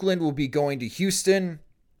 Because Oakland will be going to Houston,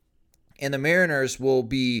 and the Mariners will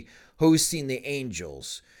be hosting the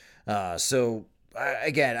Angels. So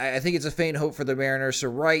again, I think it's a faint hope for the Mariners. So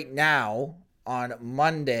right now, on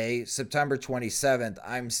Monday, September 27th,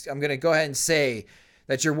 I'm going to go ahead and say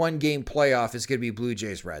that your one-game playoff is going to be Blue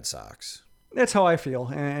Jays Red Sox. That's how I feel,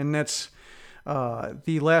 and that's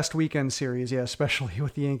the last weekend series, especially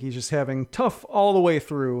with the Yankees just having tough all the way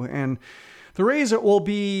through. And the Rays will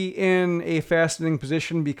be in a fascinating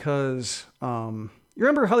position because you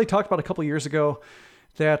remember how they talked about a couple of years ago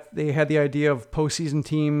that they had the idea of postseason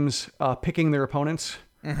teams picking their opponents?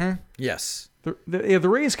 Mm-hmm. Yes. The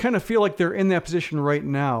Rays kind of feel like they're in that position right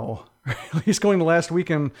now, at least going to last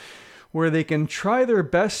weekend, where they can try their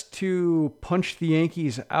best to punch the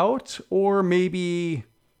Yankees out, or maybe,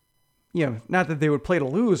 not that they would play to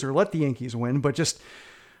lose or let the Yankees win, but just,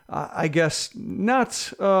 I guess,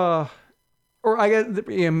 not, or I guess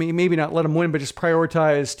maybe not let them win, but just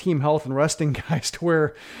prioritize team health and resting guys to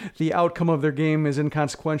where the outcome of their game is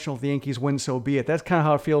inconsequential. If the Yankees win, so be it. That's kind of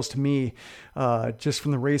how it feels to me, just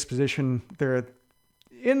from the Rays position. They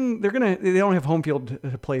don't have home field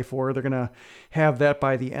to play for. They're gonna have that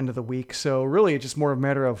by the end of the week. So really, it's just more of a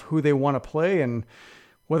matter of who they want to play and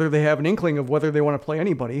whether they have an inkling of whether they want to play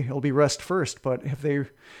anybody. It'll be rest first. But if they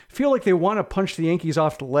feel like they want to punch the Yankees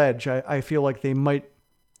off the ledge, I feel like they might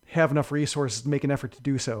have enough resources to make an effort to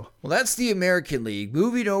do so. Well, that's the American League.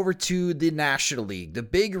 Moving over to the National League. The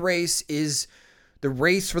big race is the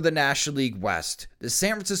race for the National League West. The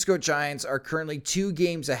San Francisco Giants are currently 2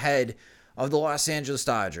 games ahead of the Los Angeles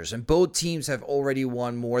Dodgers, and both teams have already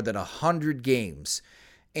won more than 100 games.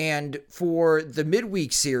 And for the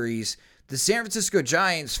midweek series, the San Francisco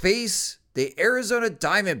Giants face the Arizona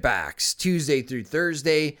Diamondbacks Tuesday through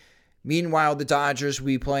Thursday. Meanwhile, the Dodgers will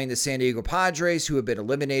be playing the San Diego Padres, who have been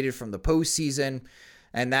eliminated from the postseason,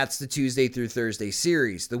 and that's the Tuesday through Thursday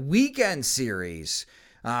series. The weekend series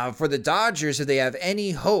for the Dodgers, if they have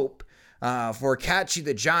any hope for catching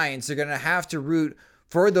the Giants, they're going to have to root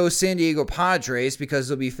for those San Diego Padres because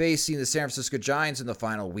they'll be facing the San Francisco Giants in the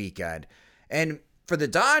final weekend. And for the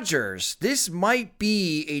Dodgers, this might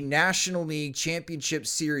be a National League Championship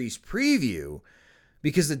Series preview,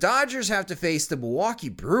 because the Dodgers have to face the Milwaukee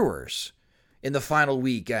Brewers in the final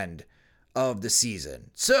weekend of the season.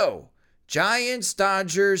 So, Giants,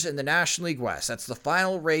 Dodgers, and the National League West. That's the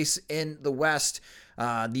final race in the West.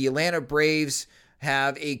 The Atlanta Braves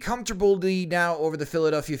have a comfortable lead now over the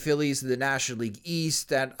Philadelphia Phillies in the National League East.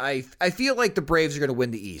 That I feel like the Braves are going to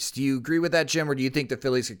win the East. Do you agree with that, Jim, or do you think the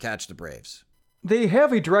Phillies could catch the Braves? They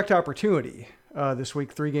have a direct opportunity this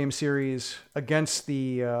week, 3-game series against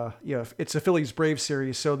the, it's a Phillies-Braves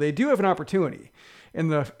series, so they do have an opportunity.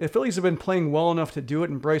 And the Phillies have been playing well enough to do it,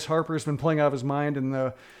 and Bryce Harper's been playing out of his mind, and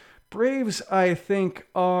the Braves, I think,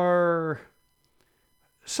 are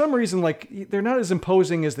some reason, they're not as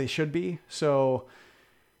imposing as they should be, so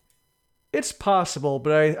it's possible,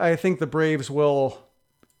 but I think the Braves will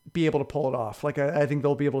be able to pull it off. I think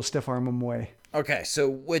they'll be able to stiff-arm them away. Okay, so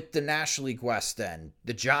with the National League West then,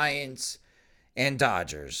 the Giants and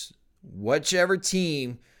Dodgers, whichever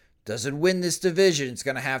team doesn't win this division is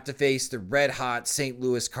going to have to face the red-hot St.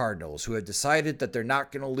 Louis Cardinals, who have decided that they're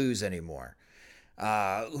not going to lose anymore.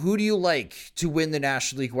 Who do you like to win the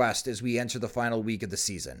National League West as we enter the final week of the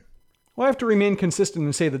season? Well, I have to remain consistent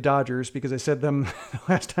and say the Dodgers because I said them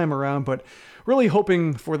last time around, but really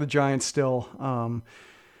hoping for the Giants still.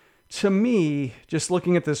 To me, just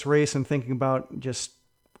looking at this race and thinking about just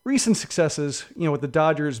recent successes, with the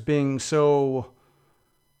Dodgers being so,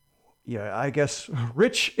 I guess,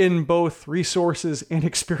 rich in both resources and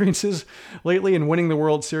experiences lately and winning the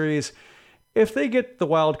World Series. If they get the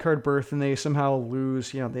wild card berth and they somehow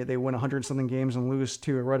lose, they win 100-something games and lose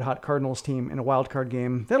to a red-hot Cardinals team in a wild card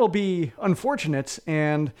game, that'll be unfortunate.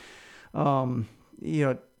 And,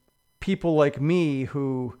 people like me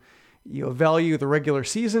who, value the regular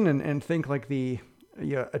season and think like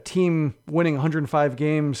a team winning 105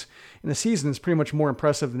 games in the season is pretty much more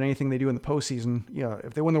impressive than anything they do in the postseason.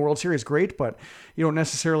 If they win the World Series, great, but you don't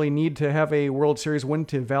necessarily need to have a World Series win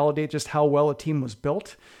to validate just how well a team was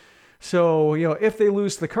built. So, if they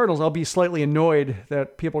lose to the Cardinals, I'll be slightly annoyed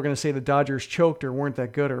that people are going to say the Dodgers choked or weren't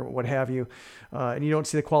that good or what have you. And you don't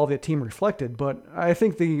see the quality of the team reflected. But I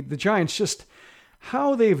think the Giants, just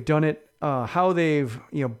how they've done it, how they've,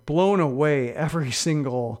 blown away every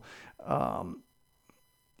single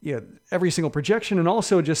projection, and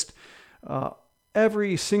also just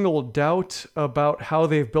every single doubt about how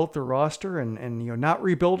they've built their roster and not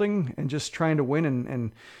rebuilding and just trying to win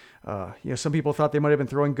and some people thought they might have been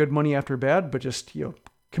throwing good money after bad, but just,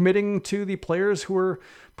 committing to the players who are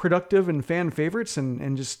productive and fan favorites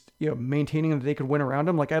and just, maintaining that they could win around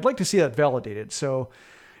them. Like, I'd like to see that validated. So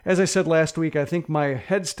as I said last week, I think my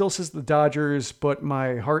head still says the Dodgers, but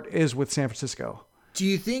my heart is with San Francisco. Do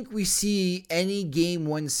you think we see any Game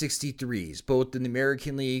 163s, both in the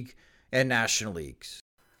American League and National Leagues?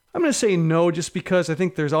 I'm going to say no, just because I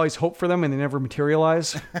think there's always hope for them and they never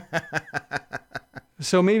materialize.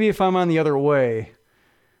 So maybe if I'm on the other way,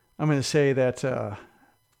 I'm going to say that, I'm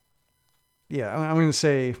going to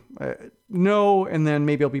say no, and then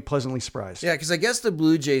maybe I'll be pleasantly surprised. Yeah, because I guess the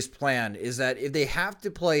Blue Jays' plan is that if they have to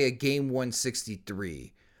play a Game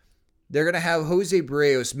 163, they're going to have Jose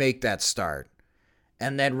Barrios make that start,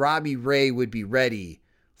 and then Robbie Ray would be ready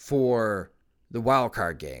for the wild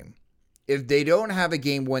card game. If they don't have a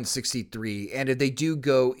Game 163, and if they do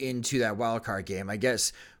go into that wild card game, I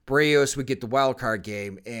guess Barrios would get the wild card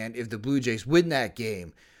game, and if the Blue Jays win that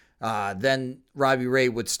game, then Robbie Ray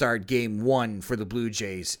would start Game 1 for the Blue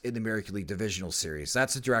Jays in the American League Divisional Series.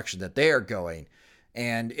 That's the direction that they are going.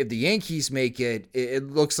 And if the Yankees make it, it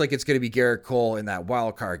looks like it's going to be Garrett Cole in that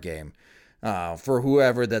wild card game for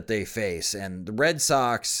whoever that they face. And the Red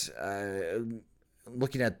Sox,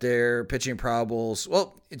 looking at their pitching probables,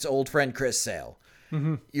 well, it's old friend Chris Sale.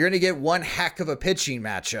 Mm-hmm. You're going to get one heck of a pitching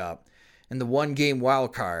matchup in the one-game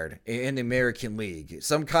wild card in the American League.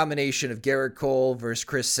 Some combination of Garrett Cole versus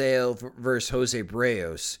Chris Sale versus Jose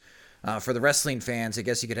Barrios. For the wrestling fans, I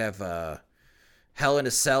guess you could have a Hell in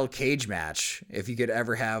a Cell cage match if you could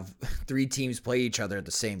ever have three teams play each other at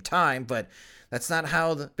the same time, but that's not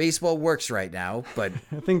how the baseball works right now. But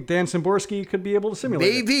I think Dan Szymborski could be able to simulate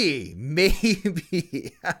it.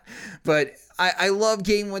 Maybe. But I love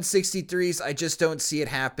Game 163s. I just don't see it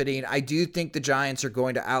happening. I do think the Giants are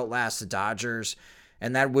going to outlast the Dodgers,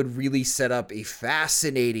 and that would really set up a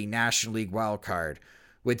fascinating National League wild card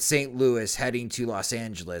with St. Louis heading to Los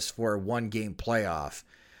Angeles for a one-game playoff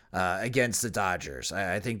against the Dodgers.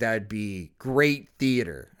 I think that would be great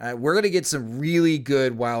theater. We're going to get some really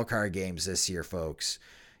good wild card games this year, folks,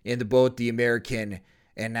 in both the American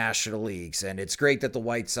and National Leagues. And it's great that the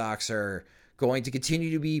White Sox are going to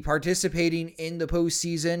continue to be participating in the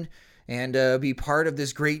postseason and be part of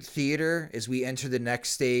this great theater as we enter the next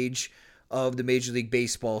stage of the Major League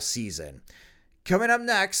Baseball season. Coming up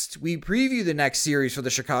next, we preview the next series for the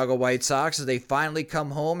Chicago White Sox as they finally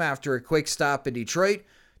come home after a quick stop in Detroit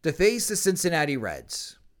to face the Cincinnati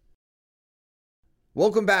Reds.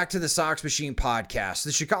 Welcome back to the Sox Machine Podcast.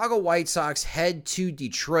 The Chicago White Sox head to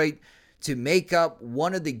Detroit to make up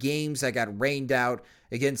one of the games that got rained out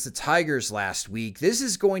against the Tigers last week. This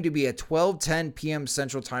is going to be a 12:10 p.m.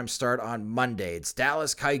 Central Time start on Monday. It's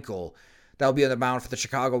Dallas Keuchel that'll be on the mound for the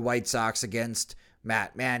Chicago White Sox against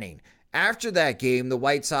Matt Manning. After that game, the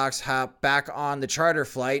White Sox hop back on the charter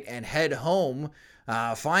flight and head home,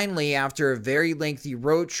 finally after a very lengthy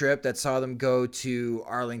road trip that saw them go to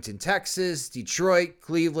Arlington, Texas, Detroit,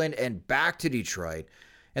 Cleveland, and back to Detroit.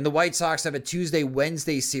 And the White Sox have a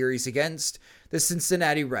Tuesday-Wednesday series against the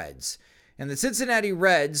Cincinnati Reds. And the Cincinnati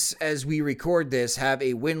Reds, as we record this, have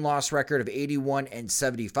a win-loss record of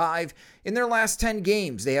 81-75. In their last 10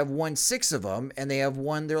 games, they have won 6 of them, and they have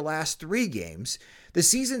won their last 3 games. The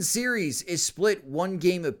season series is split 1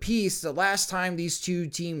 game apiece. The last time these two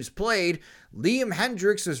teams played, Liam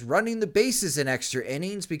Hendriks was running the bases in extra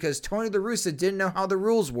innings because Tony La Russa didn't know how the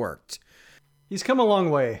rules worked. He's come a long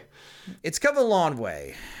way. It's come a long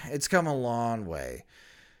way. It's come a long way.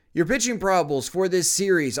 Your pitching probables for this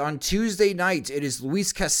series: on Tuesday night, it is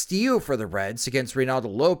Luis Castillo for the Reds against Reynaldo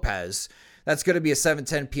Lopez. That's going to be a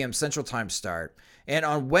 7:10 p.m. Central Time start. And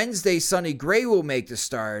on Wednesday, Sonny Gray will make the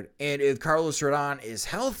start. And if Carlos Rodon is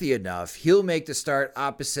healthy enough, he'll make the start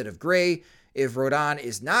opposite of Gray. If Rodon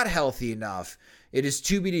is not healthy enough, it is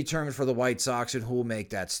to be determined for the White Sox and who will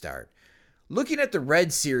make that start. Looking at the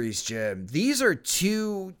Red Series, Jim, these are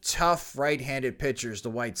two tough right-handed pitchers the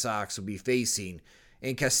White Sox will be facing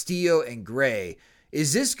in Castillo and Gray.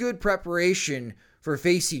 Is this good preparation for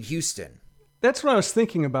facing Houston? That's what I was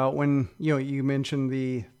thinking about when you mentioned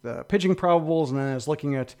the pitching probables, and then I was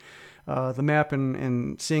looking at the map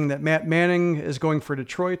and seeing that Matt Manning is going for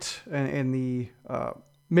Detroit in the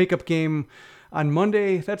makeup game on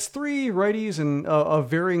Monday. That's 3 righties and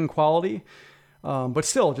of varying quality, but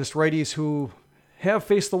still just righties who have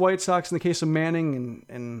faced the White Sox in the case of Manning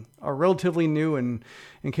and are relatively new, and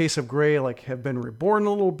in case of Gray, like have been reborn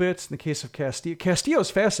a little bit. In the case of Castillo,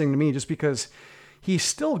 Castillo's fascinating to me just because he's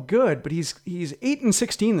still good, but he's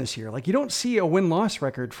 8-16 this year. Like, you don't see a win-loss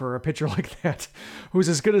record for a pitcher like that who's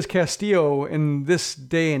as good as Castillo in this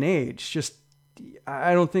day and age. Just,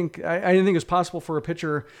 I didn't think it was possible for a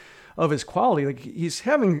pitcher of his quality. Like, he's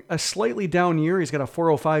having a slightly down year. He's got a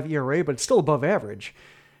 4.05 ERA, but it's still above average.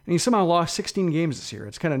 And he somehow lost 16 games this year.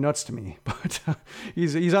 It's kind of nuts to me. But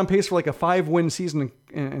he's on pace for like a 5-win season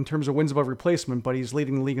in terms of wins above replacement, but he's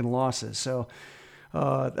leading the league in losses. So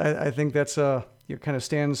I think that's kind of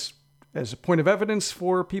stands as a point of evidence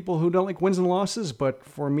for people who don't like wins and losses. But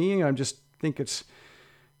for me, I just think it's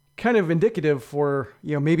kind of indicative for,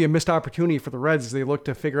 maybe a missed opportunity for the Reds as they look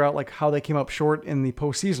to figure out like how they came up short in the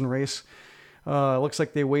postseason race. It looks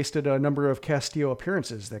like they wasted a number of Castillo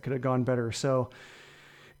appearances that could have gone better. So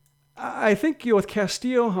I think, with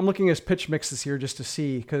Castillo, I'm looking at his pitch mix this year just to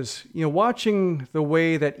see, because, watching the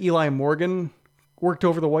way that Eli Morgan worked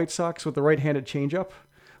over the White Sox with the right-handed changeup,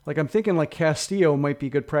 like, I'm thinking like Castillo might be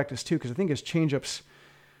good practice too, because I think his changeup's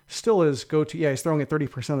still his go-to. Yeah, he's throwing it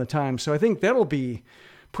 30% of the time. So I think that'll be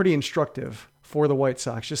pretty instructive for the White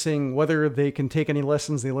Sox, just seeing whether they can take any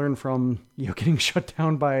lessons they learned from, getting shut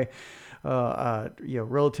down by,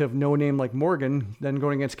 relative no-name like Morgan, then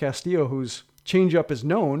going against Castillo, whose changeup is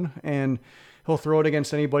known, and he'll throw it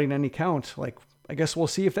against anybody in any count. Like, I guess we'll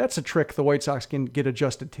see if that's a trick the White Sox can get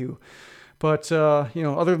adjusted to. But,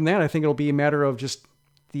 other than that, I think it'll be a matter of just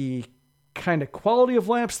the kind of quality of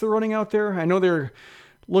laps they're running out there. I know they're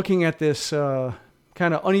looking at this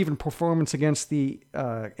kind of uneven performance against the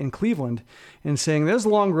in Cleveland and saying there's a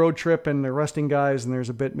long road trip and they're resting guys, and there's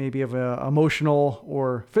a bit maybe of a emotional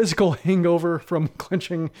or physical hangover from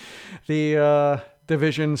clinching the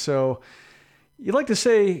division. So you'd like to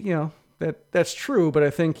say, that's true, but I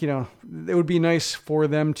think, it would be nice for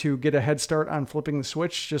them to get a head start on flipping the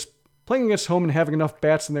switch, just playing against home and having enough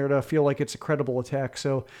bats in there to feel like it's a credible attack.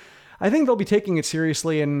 So I think they'll be taking it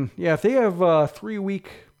seriously. And yeah, if they have 3-week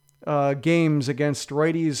games against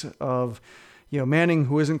righties of, Manning,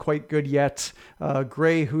 who isn't quite good yet,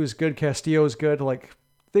 Gray, who's good, Castillo's good, like,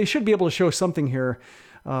 they should be able to show something here,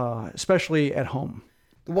 especially at home.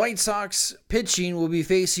 The White Sox pitching will be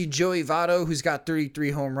facing Joey Votto, who's got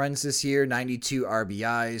 33 home runs this year, 92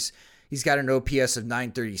 RBIs. He's got an OPS of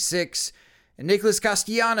 936. And Nicholas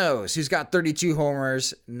Castellanos, who's got 32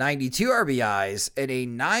 homers, 92 RBIs, and a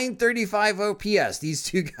 935 OPS. These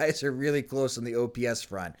two guys are really close on the OPS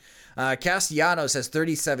front. Castellanos has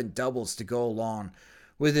 37 doubles to go along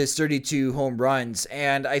with his 32 home runs.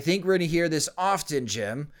 And I think we're going to hear this often,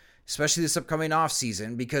 Jim, especially this upcoming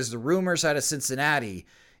offseason, because the rumors out of Cincinnati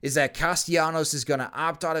is that Castellanos is going to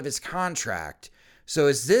opt out of his contract. So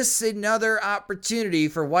is this another opportunity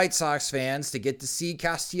for White Sox fans to get to see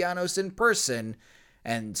Castellanos in person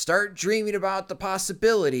and start dreaming about the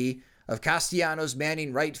possibility of Castellanos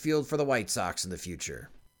manning right field for the White Sox in the future?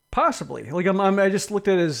 Possibly. Like, I just looked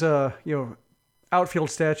at his outfield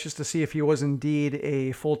stats just to see if he was indeed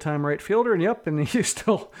a full-time right fielder, and he's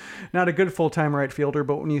still not a good full-time right fielder.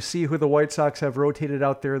 But when you see who the White Sox have rotated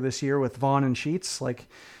out there this year with Vaughn and Sheets, like,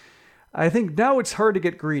 I think now it's hard to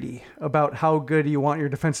get greedy about how good you want your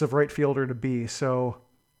defensive right fielder to be. So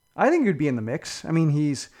I think he'd be in the mix. I mean,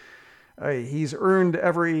 he's earned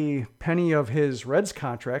every penny of his Reds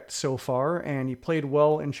contract so far, and he played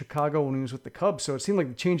well in Chicago when he was with the Cubs. So it seemed like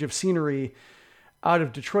the change of scenery out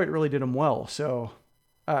of Detroit really did him well. So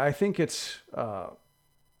I think it's,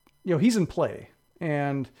 he's in play.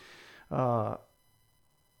 And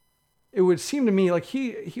it would seem to me like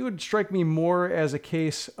he would strike me more as a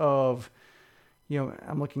case of,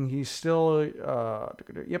 I'm looking, he's still,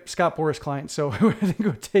 Scott Boras client. So I think it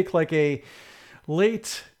would take like a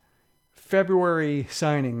late February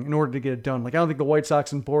signing in order to get it done. Like, I don't think the White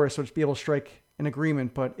Sox and Boras would be able to strike an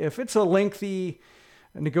agreement, but if it's a lengthy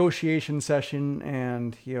negotiation session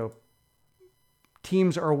and,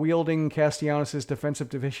 teams are wielding Castellanos' defensive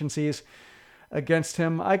deficiencies against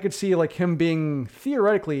him, I could see like him being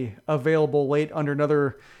theoretically available late under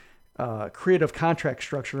another creative contract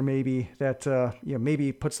structure, maybe that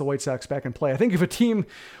maybe puts the White Sox back in play. I think if a team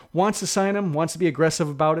wants to sign him, wants to be aggressive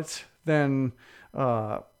about it, then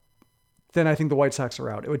I think the White Sox are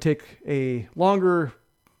out. It would take a longer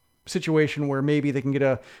situation where maybe they can get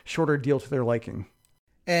a shorter deal to their liking.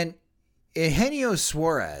 And Eugenio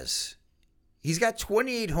Suarez, he's got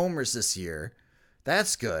 28 homers this year.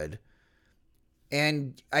 That's good.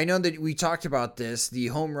 And I know that we talked about this, the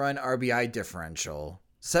home run RBI differential.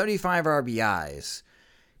 75 RBIs.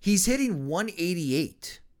 He's hitting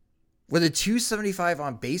 188 with a 275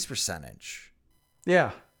 on base percentage.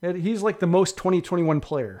 Yeah, he's like the most 2021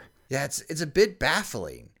 player. Yeah, it's a bit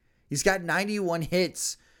baffling. He's got 91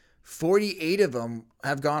 hits. 48 of them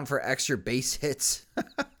have gone for extra base hits.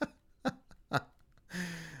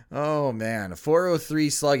 Oh, man. 403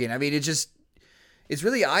 slugging. I mean, it's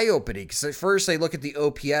really eye-opening. Because at first I look at the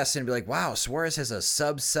OPS and be like, wow, Suarez has a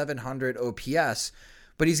sub-700 OPS.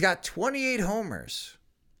 But he's got 28 homers.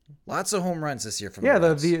 Lots of home runs this year from the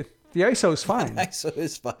Reds. the ISO is fine. The ISO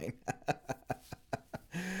is fine.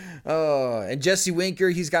 Oh, and Jesse Winker,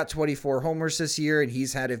 he's got 24 homers this year, and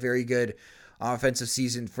he's had a very good offensive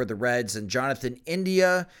season for the Reds. And Jonathan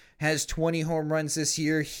India has 20 home runs this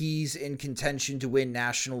year. He's in contention to win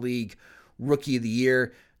National League Rookie of the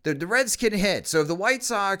Year. The Reds can hit. So if the White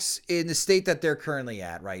Sox, in the state that they're currently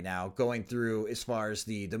at right now, going through as far as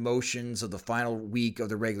the motions of the final week of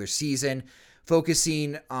the regular season,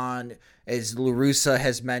 focusing on, as La Russa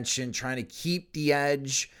has mentioned, trying to keep the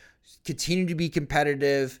edge, continue to be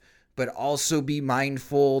competitive, but also be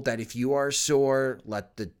mindful that if you are sore,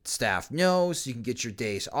 let the staff know so you can get your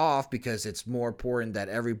days off, because it's more important that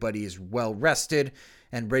everybody is well rested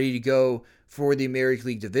and ready to go for the American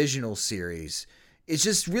League Divisional Series. It's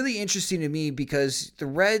just really interesting to me because the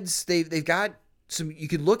Reds, they've got some, you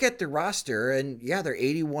could look at their roster and yeah, they're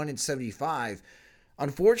 81 and 75.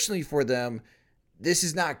 Unfortunately for them, this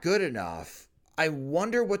is not good enough. I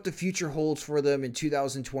wonder what the future holds for them in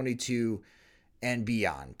 2022 and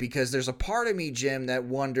beyond, because there's a part of me, Jim, that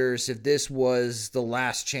wonders if this was the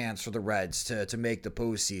last chance for the Reds to make the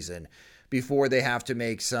postseason before they have to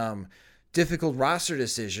make some difficult roster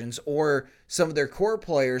decisions, or some of their core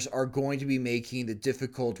players are going to be making the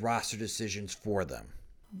difficult roster decisions for them.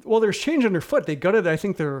 Well, there's change underfoot. They gutted, I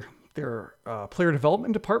think, their player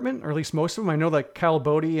development department, or at least most of them. I know that Kyle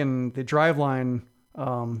Bodie and the Driveline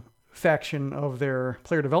faction of their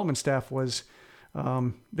player development staff was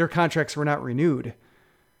their contracts were not renewed.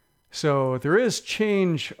 So there is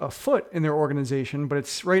change afoot in their organization, but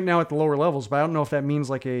it's right now at the lower levels. But I don't know if that means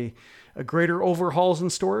like a greater overhauls in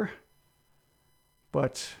store.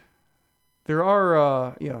 But there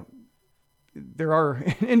are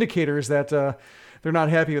indicators that they're not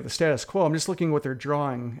happy with the status quo. I'm just looking at what they're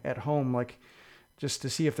drawing at home, like just to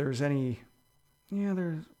see if there's any.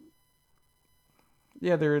 Their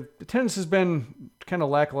attendance has been kind of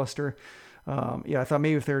lackluster. I thought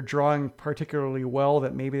maybe if they're drawing particularly well,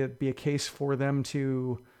 that maybe it'd be a case for them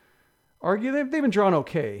to argue. They've been drawn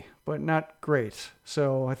okay, but not great.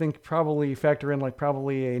 So I think probably factor in like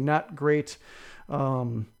probably a not great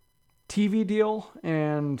TV deal,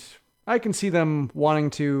 and I can see them wanting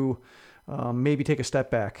to maybe take a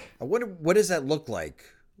step back. What does that look like?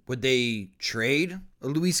 Would they trade a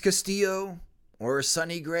Luis Castillo or a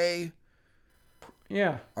Sonny Gray?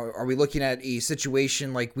 Yeah. Are we looking at a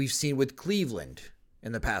situation like we've seen with Cleveland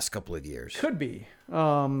in the past couple of years? Could be.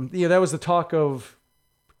 That was the talk of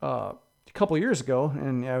a couple of years ago,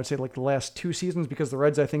 and I would say like the last two seasons, because the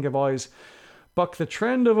Reds, I think, have always bucked the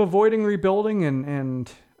trend of avoiding rebuilding and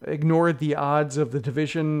ignored the odds of the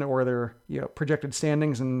division or their projected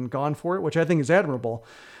standings and gone for it, which I think is admirable.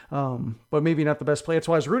 But maybe not the best play. That's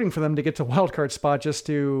why I was rooting for them to get to wild card spot, just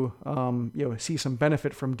to see some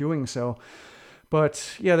benefit from doing so.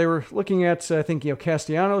 But yeah, they were looking at, I think,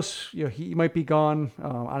 Castellanos, he might be gone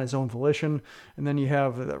on his own volition. And then you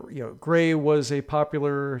have, Gray was a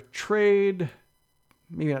popular trade,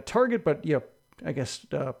 maybe not target, but I guess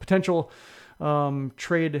potential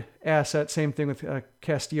trade asset. Same thing with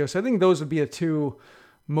Castillo. So I think those would be the two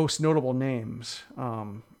most notable names.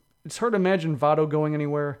 It's hard to imagine Votto going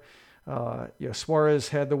anywhere. Suarez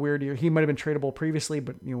had the weird year. He might have been tradable previously,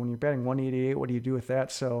 but when you're batting 188, what do you do with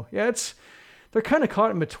that? So yeah, they're kind of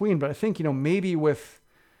caught in between, but I think, maybe with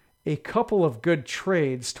a couple of good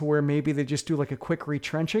trades to where maybe they just do like a quick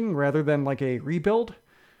retrenching rather than like a rebuild,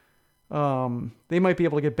 they might be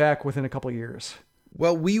able to get back within a couple of years.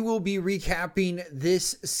 Well, we will be recapping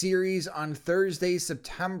this series on Thursday,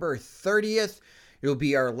 September 30th. It'll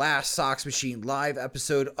be our last Sox Machine Live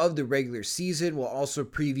episode of the regular season. We'll also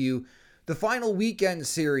preview the final weekend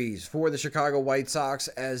series for the Chicago White Sox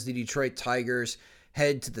as the Detroit Tigers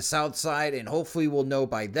head to the South Side, and hopefully we'll know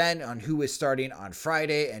by then on who is starting on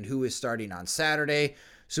Friday and who is starting on Saturday,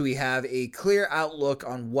 so we have a clear outlook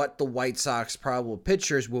on what the White Sox probable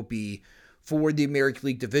pitchers will be for the American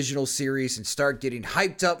League Divisional Series and start getting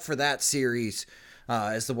hyped up for that series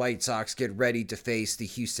as the White Sox get ready to face the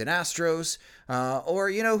Houston Astros, or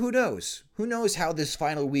who knows? Who knows how this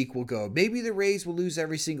final week will go? Maybe the Rays will lose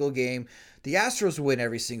every single game, the Astros will win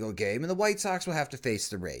every single game, and the White Sox will have to face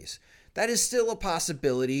the Rays. That is still a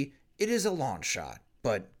possibility. It is a long shot,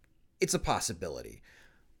 but it's a possibility.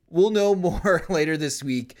 We'll know more later this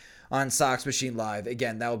week on Sox Machine Live.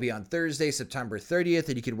 Again, that will be on Thursday, September 30th,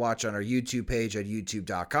 and you can watch on our YouTube page at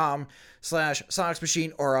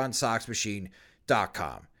youtube.com/SoxMachine or on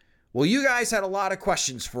SoxMachine.com. Well, you guys had a lot of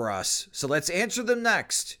questions for us, so let's answer them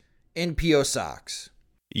next in P.O. Sox.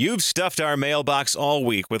 You've stuffed our mailbox all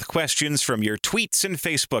week with questions from your tweets and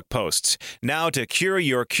Facebook posts. Now to cure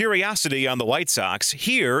your curiosity on the White Sox,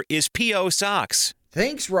 here is P.O. Sox.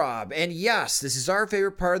 Thanks, Rob. And yes, this is our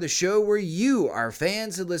favorite part of the show where you, our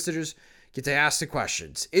fans and listeners, get to ask the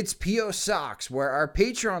questions. It's P.O. Sox, where our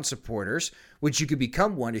Patreon supporters, which you could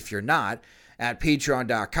become one if you're not, at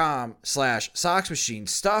patreon.com/SoxMachine,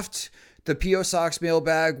 stuffed the P.O. Sox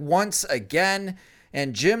mailbag once again.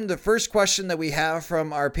 And Jim, the first question that we have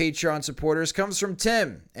from our Patreon supporters comes from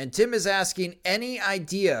Tim. And Tim is asking any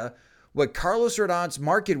idea what Carlos Rodon's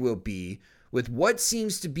market will be with what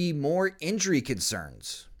seems to be more injury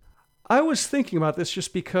concerns. I was thinking about this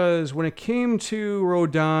just because when it came to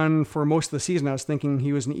Rodon for most of the season, I was thinking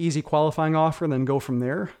he was an easy qualifying offer and then go from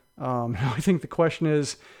there. Now I think the question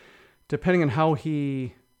is, depending on how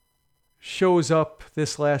he shows up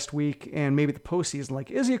this last week and maybe the postseason,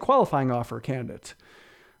 is he a qualifying offer candidate?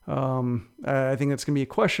 I think that's going to be a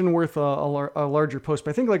question worth a larger post.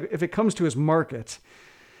 But I think if it comes to his market,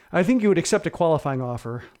 I think he would accept a qualifying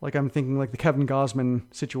offer. I'm thinking the Kevin Gausman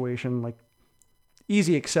situation,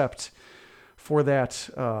 easy accept for that.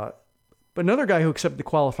 But another guy who accepted the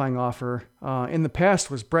qualifying offer in the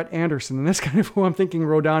past was Brett Anderson, and that's kind of who I'm thinking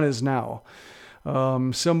Rodon is now.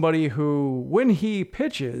 Somebody who, when he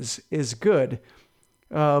pitches, is good,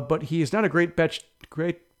 but he's not a great bet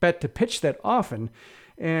to pitch that often.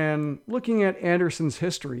 And looking at Anderson's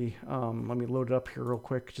history, let me load it up here real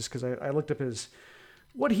quick, just because I looked up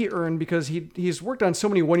what he earned, because he's worked on so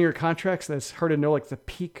many one-year contracts that it's hard to know the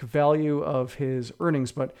peak value of his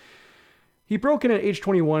earnings. But he broke in at age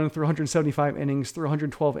 21, threw 175 innings, threw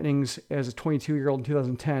 112 innings as a 22-year-old in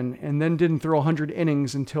 2010, and then didn't throw 100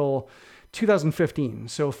 innings until 2015.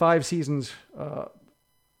 So 4 seasons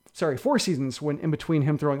went in between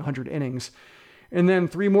him throwing 100 innings. And then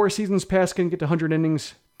 3 more seasons past, couldn't get to 100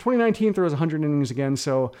 innings. 2019 throws 100 innings again.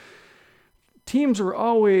 So teams were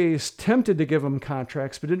always tempted to give him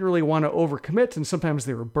contracts, but didn't really want to overcommit. And sometimes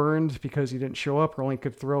they were burned because he didn't show up or only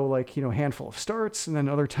could throw a handful of starts. And then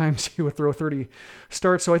other times he would throw 30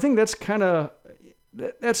 starts. So I think that's who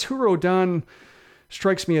Rodon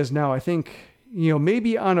strikes me as now. I think,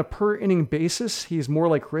 maybe on a per inning basis, he's more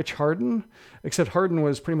like Rich Harden, except Harden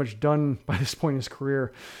was pretty much done by this point in his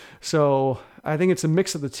career. So I think it's a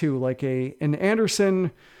mix of the two, an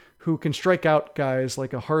Anderson who can strike out guys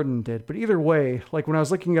like a Harden did. But either way, when I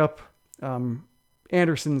was looking up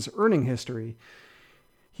Anderson's earning history,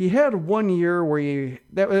 he had 1 year where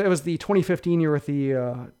that was the 2015 year with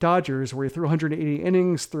the Dodgers, where he threw 180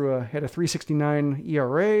 innings, had a 3.69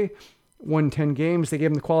 ERA, won 10 games. They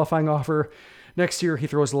gave him the qualifying offer. Next year, he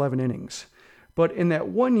throws 11 innings. But in that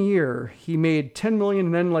 1 year, he made $10 million,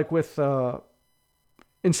 and then with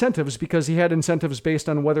incentives, because he had incentives based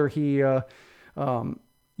on whether he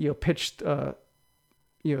pitched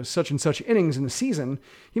such and such innings in the season,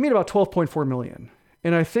 he made about $12.4 million.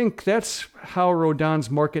 And I think that's how Rodon's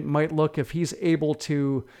market might look if he's able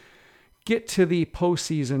to get to the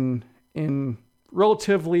postseason in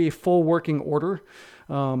relatively full working order.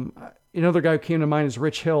 Another guy who came to mind is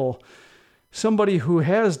Rich Hill, somebody who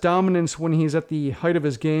has dominance when he's at the height of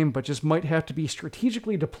his game, but just might have to be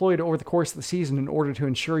strategically deployed over the course of the season in order to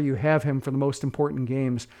ensure you have him for the most important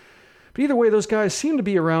games. But either way, those guys seem to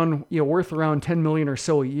be around, worth around $10 million or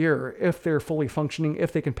so a year if they're fully functioning,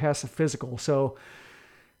 if they can pass a physical. So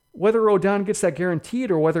whether Rodon gets that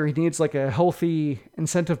guaranteed or whether he needs like a healthy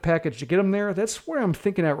incentive package to get him there, that's where I'm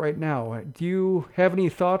thinking at right now. Do you have any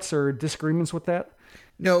thoughts or disagreements with that?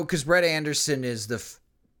 No, because Brett Anderson is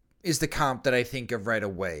the comp that I think of right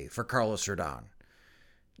away for Carlos Rodon.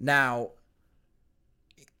 Now,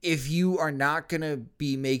 if you are not going to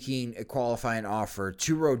be making a qualifying offer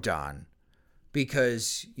to Rodon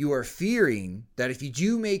because you are fearing that if you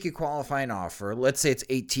do make a qualifying offer, let's say it's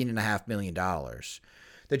 $18.5 million,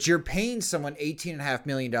 that you're paying someone $18.5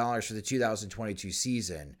 million for the 2022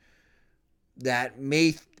 season that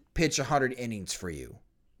may pitch 100 innings for you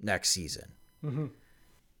next season. Mm-hmm.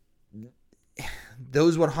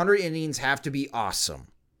 Those 100 innings have to be awesome,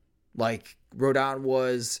 like Rodon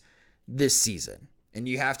was this season. And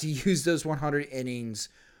you have to use those 100 innings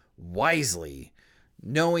wisely,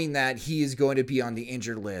 knowing that he is going to be on the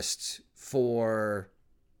injured list for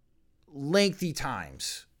lengthy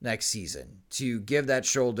times next season to give that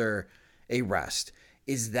shoulder a rest.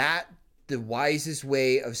 Is that the wisest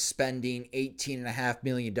way of spending $18.5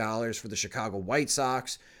 million for the Chicago White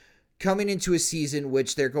Sox coming into a season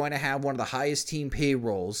which they're going to have one of the highest team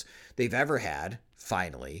payrolls they've ever had,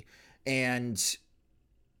 finally, and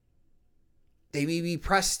they may be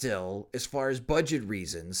pressed still as far as budget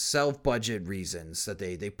reasons, self-budget reasons that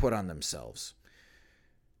they put on themselves.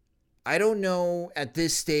 I don't know at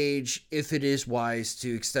this stage if it is wise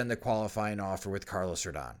to extend the qualifying offer with Carlos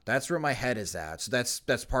Rodon. That's where my head is at. So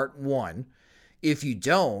that's part one. If you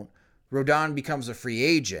don't, Rodon becomes a free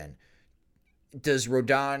agent. Does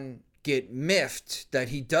Rodon get miffed that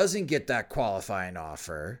he doesn't get that qualifying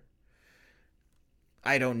offer?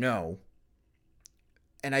 I don't know.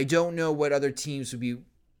 And I don't know what other teams would be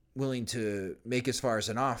willing to make as far as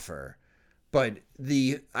an offer. But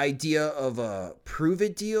the idea of a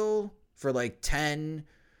prove-it deal for like $10,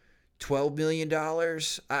 $12 million,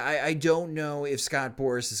 I don't know if Scott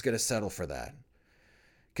Boras is going to settle for that.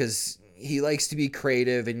 Because he likes to be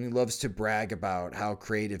creative and he loves to brag about how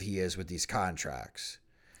creative he is with these contracts.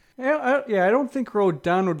 Yeah, I don't think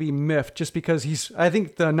Rodon would be miffed just because I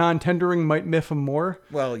think the non-tendering might miff him more.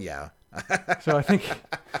 Well, yeah. So I think,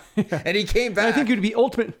 yeah. And he came back. I think he'd be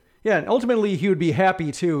and ultimately he would be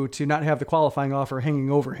happy too to not have the qualifying offer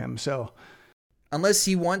hanging over him. So, unless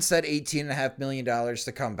he wants that $18.5 million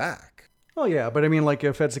to come back. Oh yeah, but I mean, like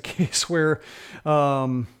if that's a case where, if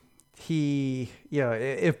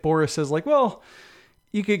Boras says like, well,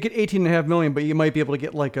 you could get $18.5 million, but you might be able to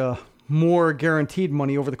get like a more guaranteed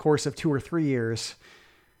money over the course of 2 or 3 years.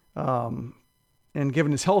 And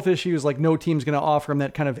given his health issues, like no team's going to offer him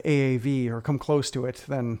that kind of AAV or come close to it,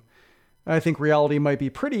 then I think reality might be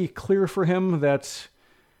pretty clear for him that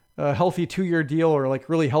a healthy 2-year deal or like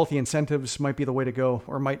really healthy incentives might be the way to go,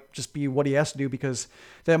 or might just be what he has to do because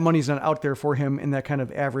that money's not out there for him in that kind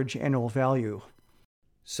of average annual value.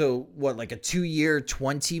 So what, like a 2-year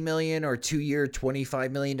 $20 million or 2-year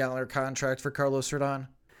 $25 million contract for Carlos Rodon?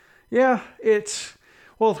 Yeah,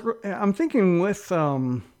 I'm thinking with,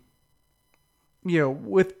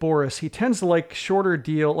 with Boras, he tends to like shorter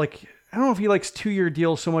deal. Like, I don't know if he likes 2-year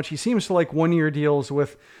deals so much. He seems to like 1-year deals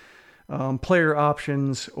with player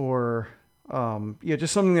options or,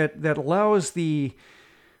 just something that allows the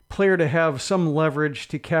player to have some leverage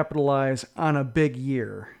to capitalize on a big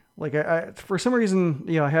year. Like I for some reason,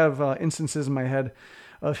 I have instances in my head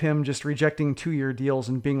of him just rejecting 2-year deals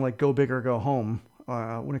and being like, go big or go home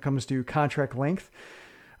when it comes to contract length.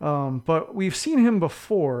 But we've seen him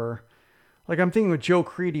before. Like I'm thinking with Joe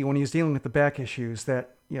Crede when he's dealing with the back issues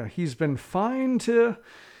that, he's been fine to,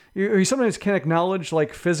 he sometimes can acknowledge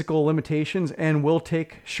like physical limitations and will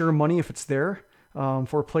take sure money if it's there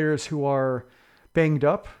for players who are banged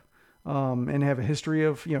up and have a history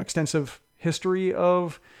of, extensive history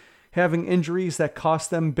of having injuries that cost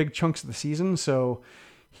them big chunks of the season. So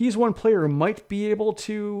he's one player who might be able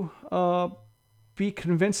to be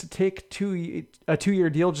convinced to take a 2-year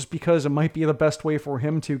deal just because it might be the best way for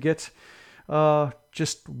him to get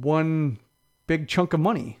just one big chunk of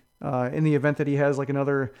money in the event that he has like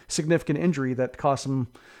another significant injury that costs him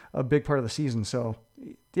a big part of the season. So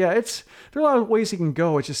yeah, there are a lot of ways he can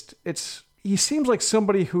go. He seems like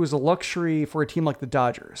somebody who is a luxury for a team like the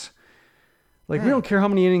Dodgers. Like we don't care how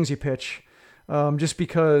many innings you pitch, just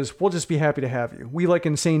because we'll just be happy to have you. We like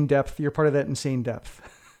insane depth. You're part of that insane depth.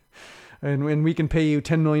 and we can pay you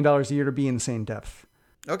 $10 million a year to be insane depth.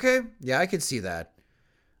 Okay. Yeah, I could see that.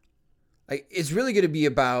 It's really going to be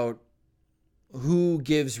about who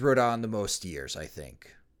gives Rodon the most years, I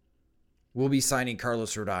think. We'll be signing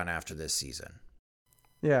Carlos Rodon after this season.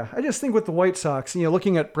 Yeah, I just think with the White Sox,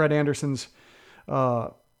 looking at Brett Anderson's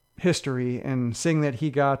history and seeing that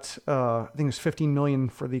he got, I think it was $15 million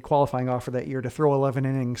for the qualifying offer that year to throw 11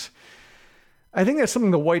 innings. I think that's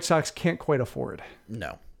something the White Sox can't quite afford.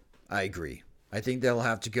 No, I agree. I think they'll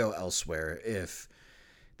have to go elsewhere if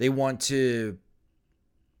they want to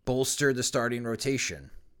bolster the starting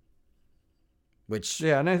rotation.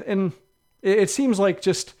 Yeah, and it seems like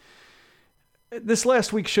just this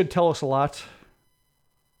last week should tell us a lot.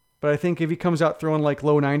 But I think if he comes out throwing like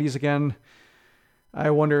low 90s again,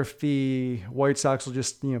 I wonder if the White Sox will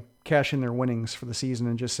just cash in their winnings for the season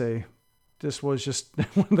and just say this was just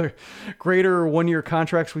one of the greater one-year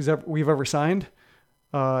contracts we've ever signed,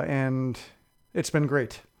 and it's been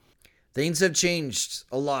great. Things have changed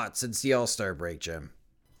a lot since the All-Star break, Jim.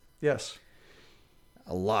 Yes.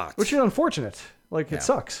 A lot. Which is unfortunate. It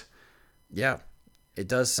sucks. Yeah, it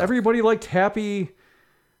does suck. Everybody liked happy,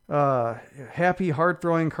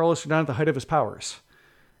 hard-throwing Carlos Rodon at the height of his powers.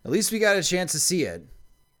 At least we got a chance to see it.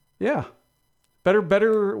 Yeah.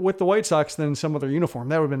 Better with the White Sox than some other uniform.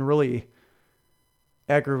 That would have been really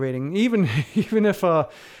aggravating. Even if,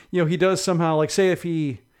 he does somehow, say if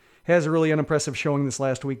he has a really unimpressive showing this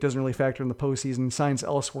last week, doesn't really factor in the postseason, signs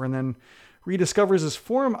elsewhere, and then rediscovers his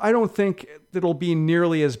form, I don't think it'll be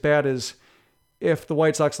nearly as bad as if the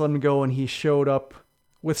White Sox let him go and he showed up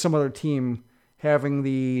with some other team having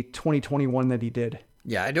the 2021 that he did.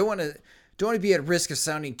 Yeah, I don't want to be at risk of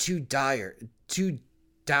sounding too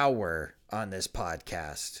dour on this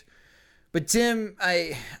podcast. But Tim,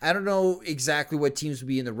 I don't know exactly what teams would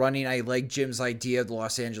be in the running. I like Jim's idea of the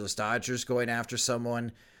Los Angeles Dodgers going after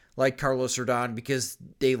someone like Carlos Rodon because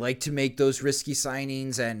they like to make those risky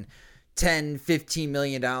signings, and $10-15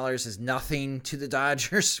 million is nothing to the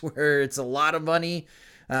Dodgers, where it's a lot of money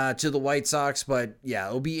to the White Sox. But yeah,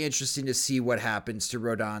 it'll be interesting to see what happens to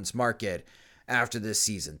Rodon's market after this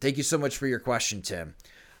season. Thank you so much for your question, Tim.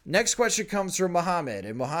 Next question comes from Mohammed,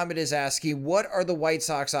 and Mohammed is asking, what are the White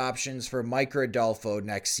Sox options for Micker Adolfo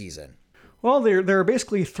next season? Well, there are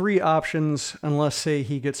basically three options, unless, say,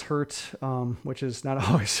 he gets hurt, which is not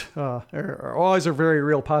always, or always a very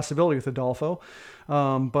real possibility with Adolfo.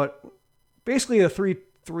 But basically the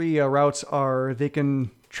three routes are they can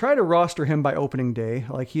try to roster him by opening day.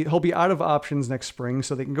 He'll be out of options next spring,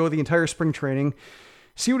 so they can go the entire spring training,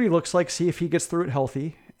 see what he looks like, see if he gets through it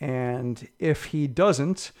healthy. And if he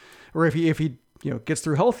doesn't, or if he gets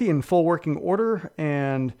through healthy in full working order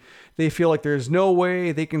and they feel like there's no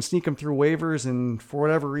way they can sneak him through waivers, and for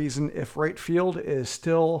whatever reason, if right field is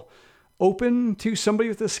still open to somebody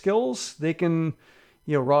with the skills, they can,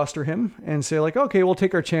 roster him and say okay, we'll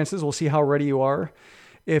take our chances. We'll see how ready you are.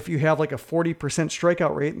 If you have a 40%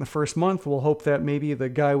 strikeout rate in the first month, we'll hope that maybe the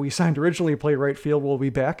guy we signed originally played right field will be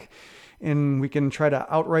back and we can try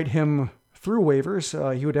to outright him through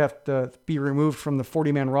waivers. He would have to be removed from the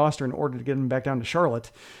 40-man roster in order to get him back down to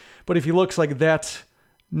Charlotte. But if he looks like that's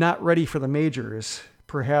not ready for the majors,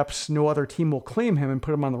 perhaps no other team will claim him and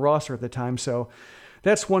put him on the roster at the time. So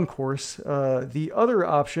that's one course. The other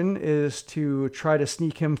option is to try to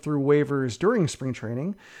sneak him through waivers during spring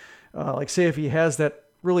training. Say if he has that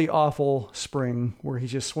really awful spring where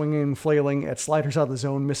he's just swinging, flailing at sliders out of the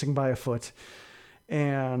zone, missing by a foot.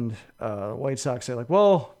 And White Sox say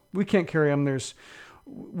we can't carry him.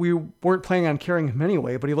 We weren't planning on carrying him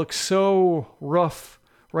anyway, but he looks so rough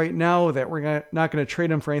right now that we're not going to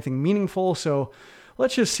trade him for anything meaningful. So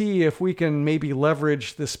let's just see if we can maybe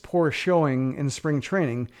leverage this poor showing in spring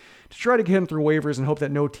training to try to get him through waivers and hope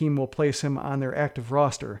that no team will place him on their active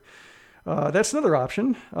roster. That's another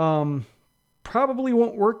option. Probably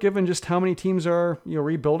won't work given just how many teams are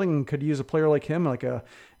rebuilding and could use a player like him.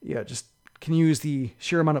 Just can use the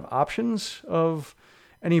sheer amount of options of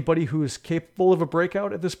anybody who is capable of a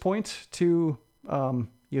breakout at this point to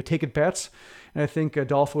take at bats. And I think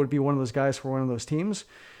Adolfo would be one of those guys for one of those teams.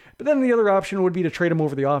 But then the other option would be to trade him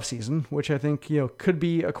over the offseason, which I think could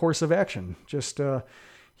be a course of action.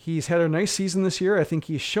 He's had a nice season this year. I think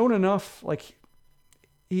he's shown enough.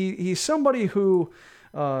 He's somebody who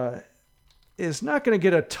is not going to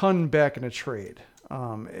get a ton back in a trade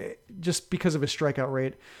just because of his strikeout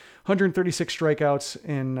rate. 136 strikeouts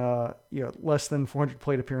in less than 400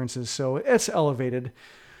 plate appearances, so it's elevated.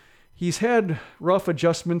 He's had rough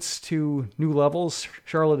adjustments to new levels,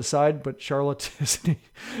 Charlotte aside, but Charlotte is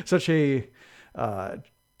such a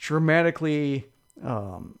dramatically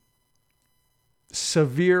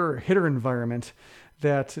severe hitter environment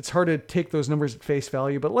that it's hard to take those numbers at face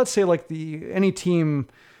value. But let's say any team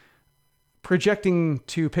projecting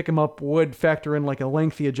to pick him up would factor in like a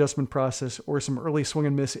lengthy adjustment process or some early swing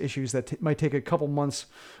and miss issues that might take a couple months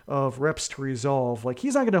of reps to resolve. Like,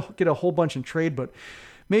 he's not going to get a whole bunch in trade, but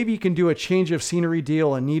maybe you can do a change of scenery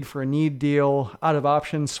deal, a need for a need deal, out of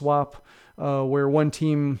option swap, where one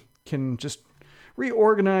team can just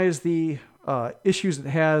reorganize the issues it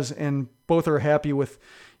has, and both are happy with,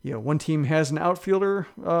 one team has an outfielder,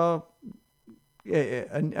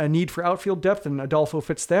 a need for outfield depth, and Adolfo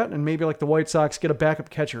fits that, and maybe like the White Sox get a backup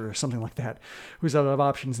catcher or something like that who's out of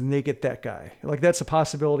options, and they get that guy. Like, that's a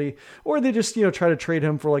possibility. Or they just try to trade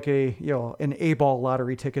him for like an A-ball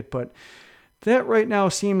lottery ticket. But that right now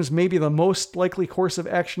seems maybe the most likely course of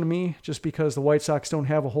action to me, just because the White Sox don't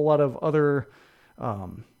have a whole lot of other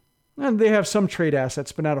and they have some trade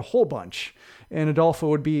assets, but not a whole bunch. And Adolfo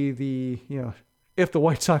would be the if the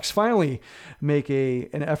White Sox finally make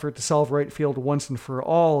an effort to solve right field once and for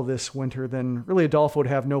all this winter, then really Adolfo would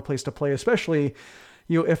have no place to play, especially,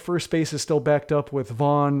 if first base is still backed up with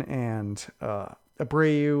Vaughn and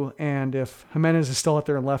Abreu, and if Jimenez is still out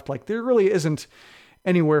there and left, like, there really isn't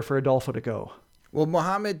anywhere for Adolfo to go. Well,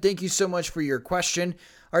 Mohammed, thank you so much for your question.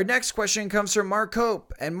 Our next question comes from Mark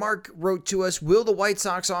Hope, and Mark wrote to us, will the White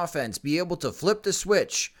Sox offense be able to flip the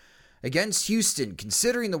switch against Houston,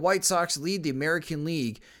 considering the White Sox lead the American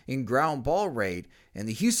League in ground ball rate, and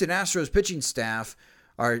the Houston Astros pitching staff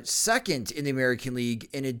are second in the American League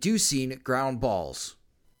in inducing ground balls?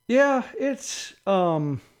 Yeah, it's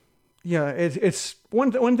it's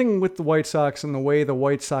one thing with the White Sox and the way the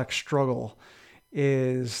White Sox struggle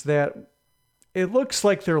is that it looks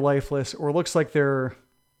like they're lifeless, or looks like they're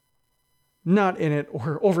not in it,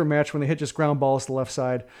 or overmatched when they hit just ground balls to the left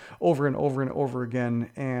side over and over and over again.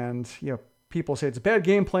 And, people say it's a bad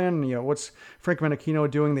game plan. What's Frank Menachino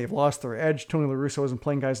doing? They've lost their edge. Tony La Russa isn't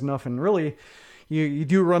playing guys enough. And really, you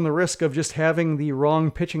do run the risk of just having the wrong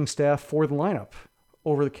pitching staff for the lineup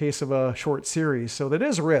over the case of a short series. So that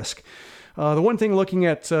is a risk. The one thing, looking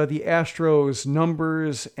at the Astros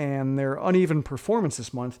numbers and their uneven performance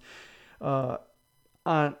this month,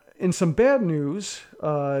 in some bad news,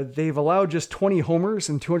 they've allowed just 20 homers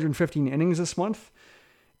in 215 innings this month.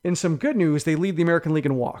 In some good news, they lead the American League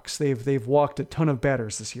in walks. They've walked a ton of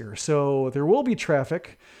batters this year. So there will be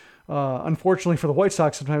traffic. Unfortunately for the White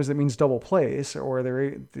Sox, sometimes that means double plays, or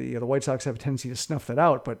the White Sox have a tendency to snuff that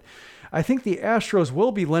out. But I think the Astros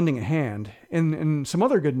will be lending a hand. In some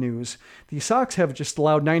other good news, the Sox have just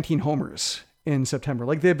allowed 19 homers in September.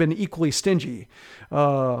 Like, they've been equally stingy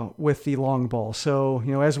with the long ball. So,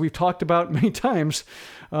 as we've talked about many times,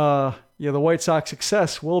 the White Sox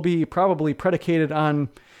success will be probably predicated on,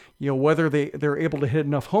 whether they're able to hit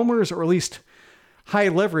enough homers, or at least high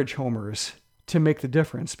leverage homers, to make the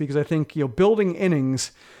difference. Because I think, building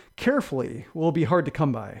innings carefully will be hard to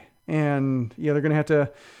come by. And, they're going to have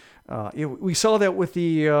to, we saw that with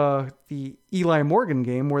the Eli Morgan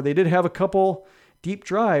game, where they did have a couple deep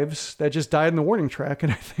drives that just died in the warning track.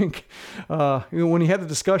 And I think when he had the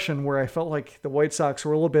discussion where I felt like the White Sox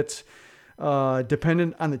were a little bit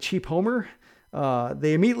dependent on the cheap homer,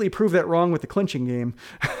 they immediately proved that wrong with the clinching game.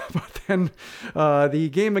 But then the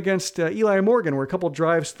game against Eli Morgan, where a couple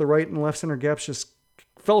drives to the right and left center gaps just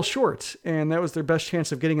fell short, and that was their best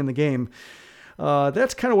chance of getting in the game.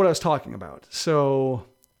 That's kind of what I was talking about. So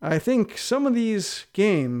I think some of these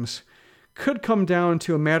games could come down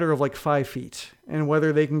to a matter of like 5 feet, and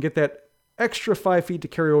whether they can get that extra 5 feet to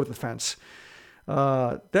carry over the fence.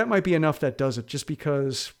 That might be enough that does it, just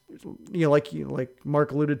because, like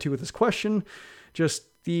Mark alluded to with his question, just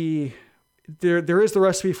there is the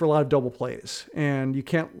recipe for a lot of double plays, and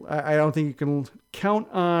I don't think you can count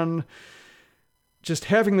on just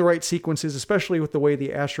having the right sequences, especially with the way the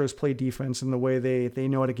Astros play defense and the way they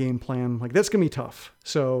know how to game plan. Like, that's going to be tough.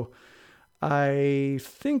 So I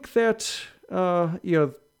think that,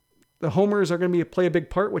 the homers are going to play a big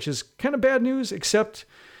part, which is kind of bad news, except,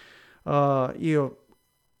 if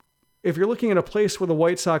you're looking at a place where the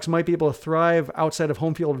White Sox might be able to thrive outside of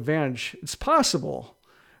home field advantage, it's possible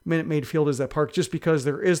Minute Maid Field is that park, just because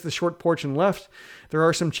there is the short porch and left. There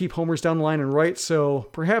are some cheap homers down the line and right, so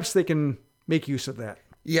perhaps they can make use of that.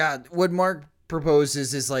 Yeah, what Mark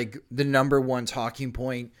proposes is like the number one talking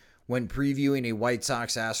point when previewing a White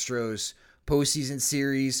Sox-Astros postseason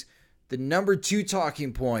series. The number two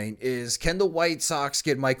talking point is, can the White Sox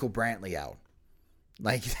get Michael Brantley out?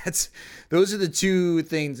 Like, those are the two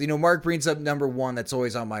things. Mark brings up number one, that's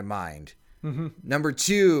always on my mind. Mm-hmm. Number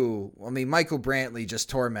two, Michael Brantley just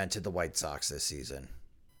tormented the White Sox this season.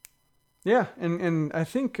 Yeah, and I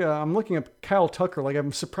think I'm looking at Kyle Tucker. Like,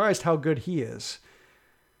 I'm surprised how good he is.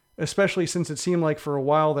 especially since it seemed like for a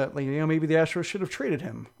while that maybe the Astros should have traded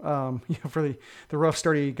him for the rough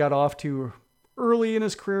start he got off to early in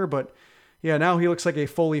his career. But yeah, now he looks like a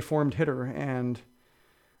fully formed hitter, and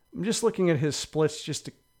I'm just looking at his splits just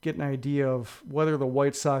to get an idea of whether the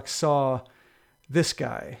White Sox saw this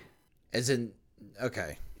guy. As in,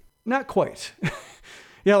 okay. Not quite.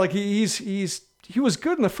 Yeah, like he was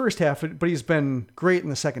good in the first half, but he's been great in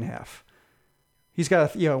the second half. He's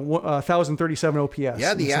got 1,037 OPS.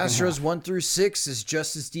 Yeah, the Astros 1-6 is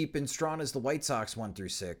just as deep and strong as the White Sox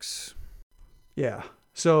 1-6. Yeah.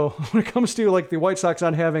 So when it comes to like the White Sox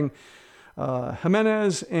not having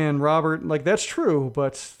Jimenez and Robert, like that's true,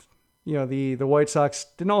 but the White Sox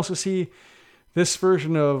didn't also see this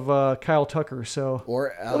version of Kyle Tucker. So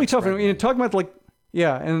or it'll be tough. Talking about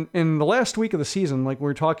and in the last week of the season, like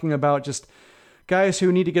we're talking about just guys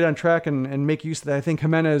who need to get on track and make use of that. I think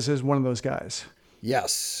Jimenez is one of those guys.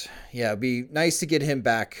 Yes. Yeah, it'd be nice to get him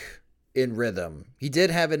back in rhythm. He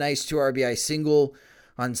did have a nice 2 RBI single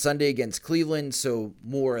on Sunday against Cleveland, so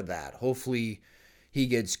more of that. Hopefully he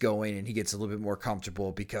gets going and he gets a little bit more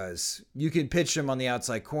comfortable, because you can pitch him on the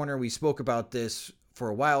outside corner. We spoke about this for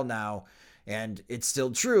a while now, and it's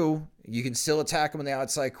still true. You can still attack him on the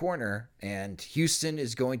outside corner, and Houston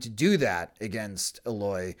is going to do that against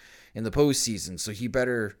Eloy in the postseason. So he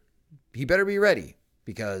better be ready,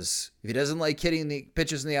 because if he doesn't like hitting the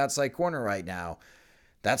pitches in the outside corner right now,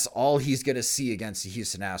 that's all he's going to see against the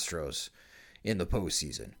Houston Astros in the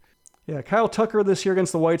postseason. Yeah, Kyle Tucker this year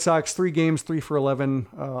against the White Sox, 3 games, 3 for 11,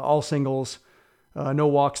 all singles, no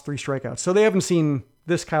walks, 3 strikeouts. So they haven't seen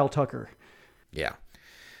this Kyle Tucker. Yeah.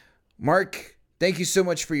 Mark, thank you so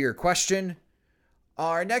much for your question.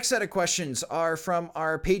 Our next set of questions are from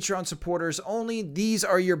our Patreon supporters only. These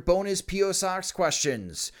are your bonus P.O. Sox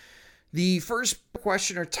questions. The first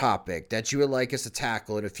question or topic that you would like us to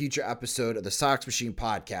tackle in a future episode of the Sox Machine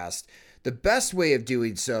podcast, the best way of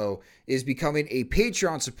doing so is becoming a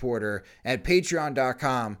Patreon supporter at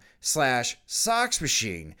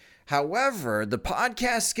patreon.com/SoxMachine. However, the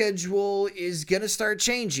podcast schedule is going to start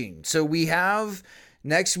changing. So we have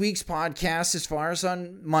next week's podcast as far as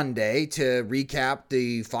on Monday to recap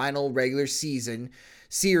the final regular season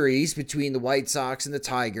series between the White Sox and the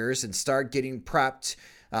Tigers and start getting prepped.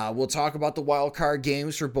 We'll talk about the wild card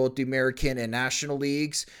games for both the American and National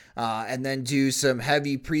Leagues, and then do some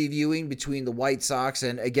heavy previewing between the White Sox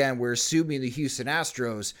and, again, we're assuming the Houston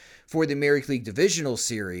Astros for the American League Divisional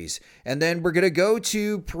Series. And then we're going to go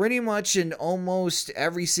to pretty much an almost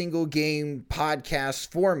every single game podcast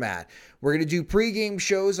format. We're going to do pregame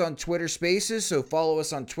shows on Twitter Spaces, so follow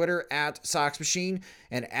us on Twitter at SoxMachine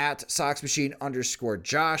and at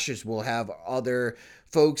SoxMachine_Josh, as we'll have other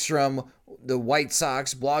folks from the White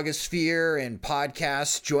Sox blogosphere and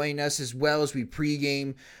podcasts join us as well as we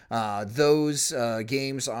pregame those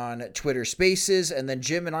games on Twitter Spaces. And then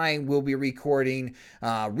Jim and I will be recording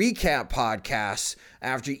recap podcasts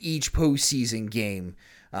after each postseason game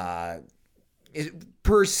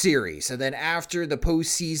per series. And then after the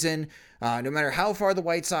postseason, no matter how far the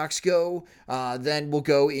White Sox go, then we'll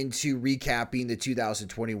go into recapping the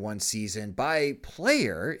 2021 season by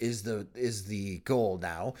player is the goal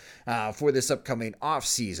now for this upcoming off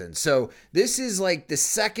season. So this is like the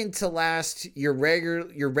second to last your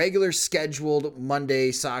regular scheduled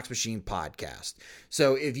Monday Sox Machine podcast.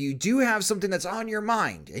 So if you do have something that's on your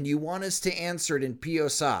mind and you want us to answer it in P.O.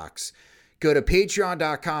 Sox, go to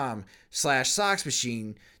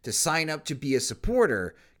patreon.com/SoxMachine to sign up to be a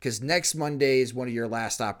supporter, because next Monday is one of your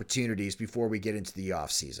last opportunities before we get into the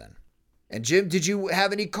off season. And Jim, did you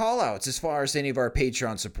have any call outs as far as any of our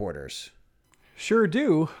Patreon supporters? Sure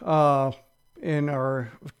do. In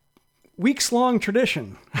our weeks-long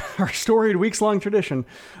tradition, our storied weeks-long tradition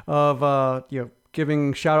of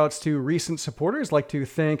giving shout-outs to recent supporters, I'd like to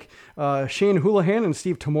thank Shane Houlihan and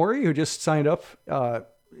Steve Tamori, who just signed up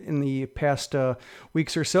in the past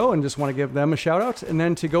weeks or so, and just want to give them a shout-out. And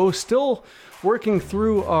then to go still working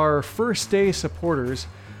through our first day supporters,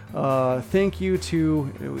 thank you to,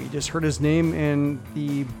 we just heard his name in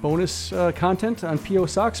the bonus content on P.O.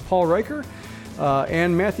 Sox, Paul Riker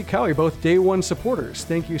and Matthew Cowie, both day one supporters.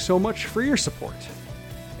 Thank you so much for your support.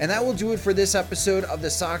 And that will do it for this episode of the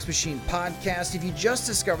Sox Machine podcast. If you just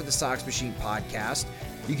discovered the Sox Machine podcast,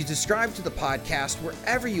 you can subscribe to the podcast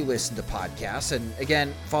wherever you listen to podcasts. And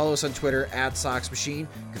again, follow us on Twitter at SoxMachine. You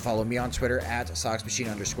can follow me on Twitter at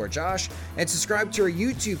SoxMachine_Josh. And subscribe to our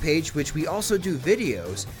YouTube page, which we also do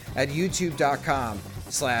videos at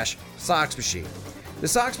youtube.com/SoxMachine. The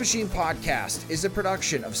Sox Machine podcast is a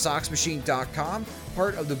production of SoxMachine.com,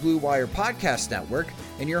 part of the Blue Wire Podcast Network,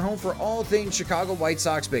 and your home for all things Chicago White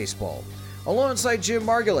Sox baseball. Alongside Jim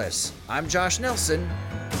Margulis, I'm Josh Nelson.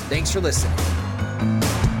 Thanks for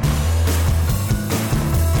listening.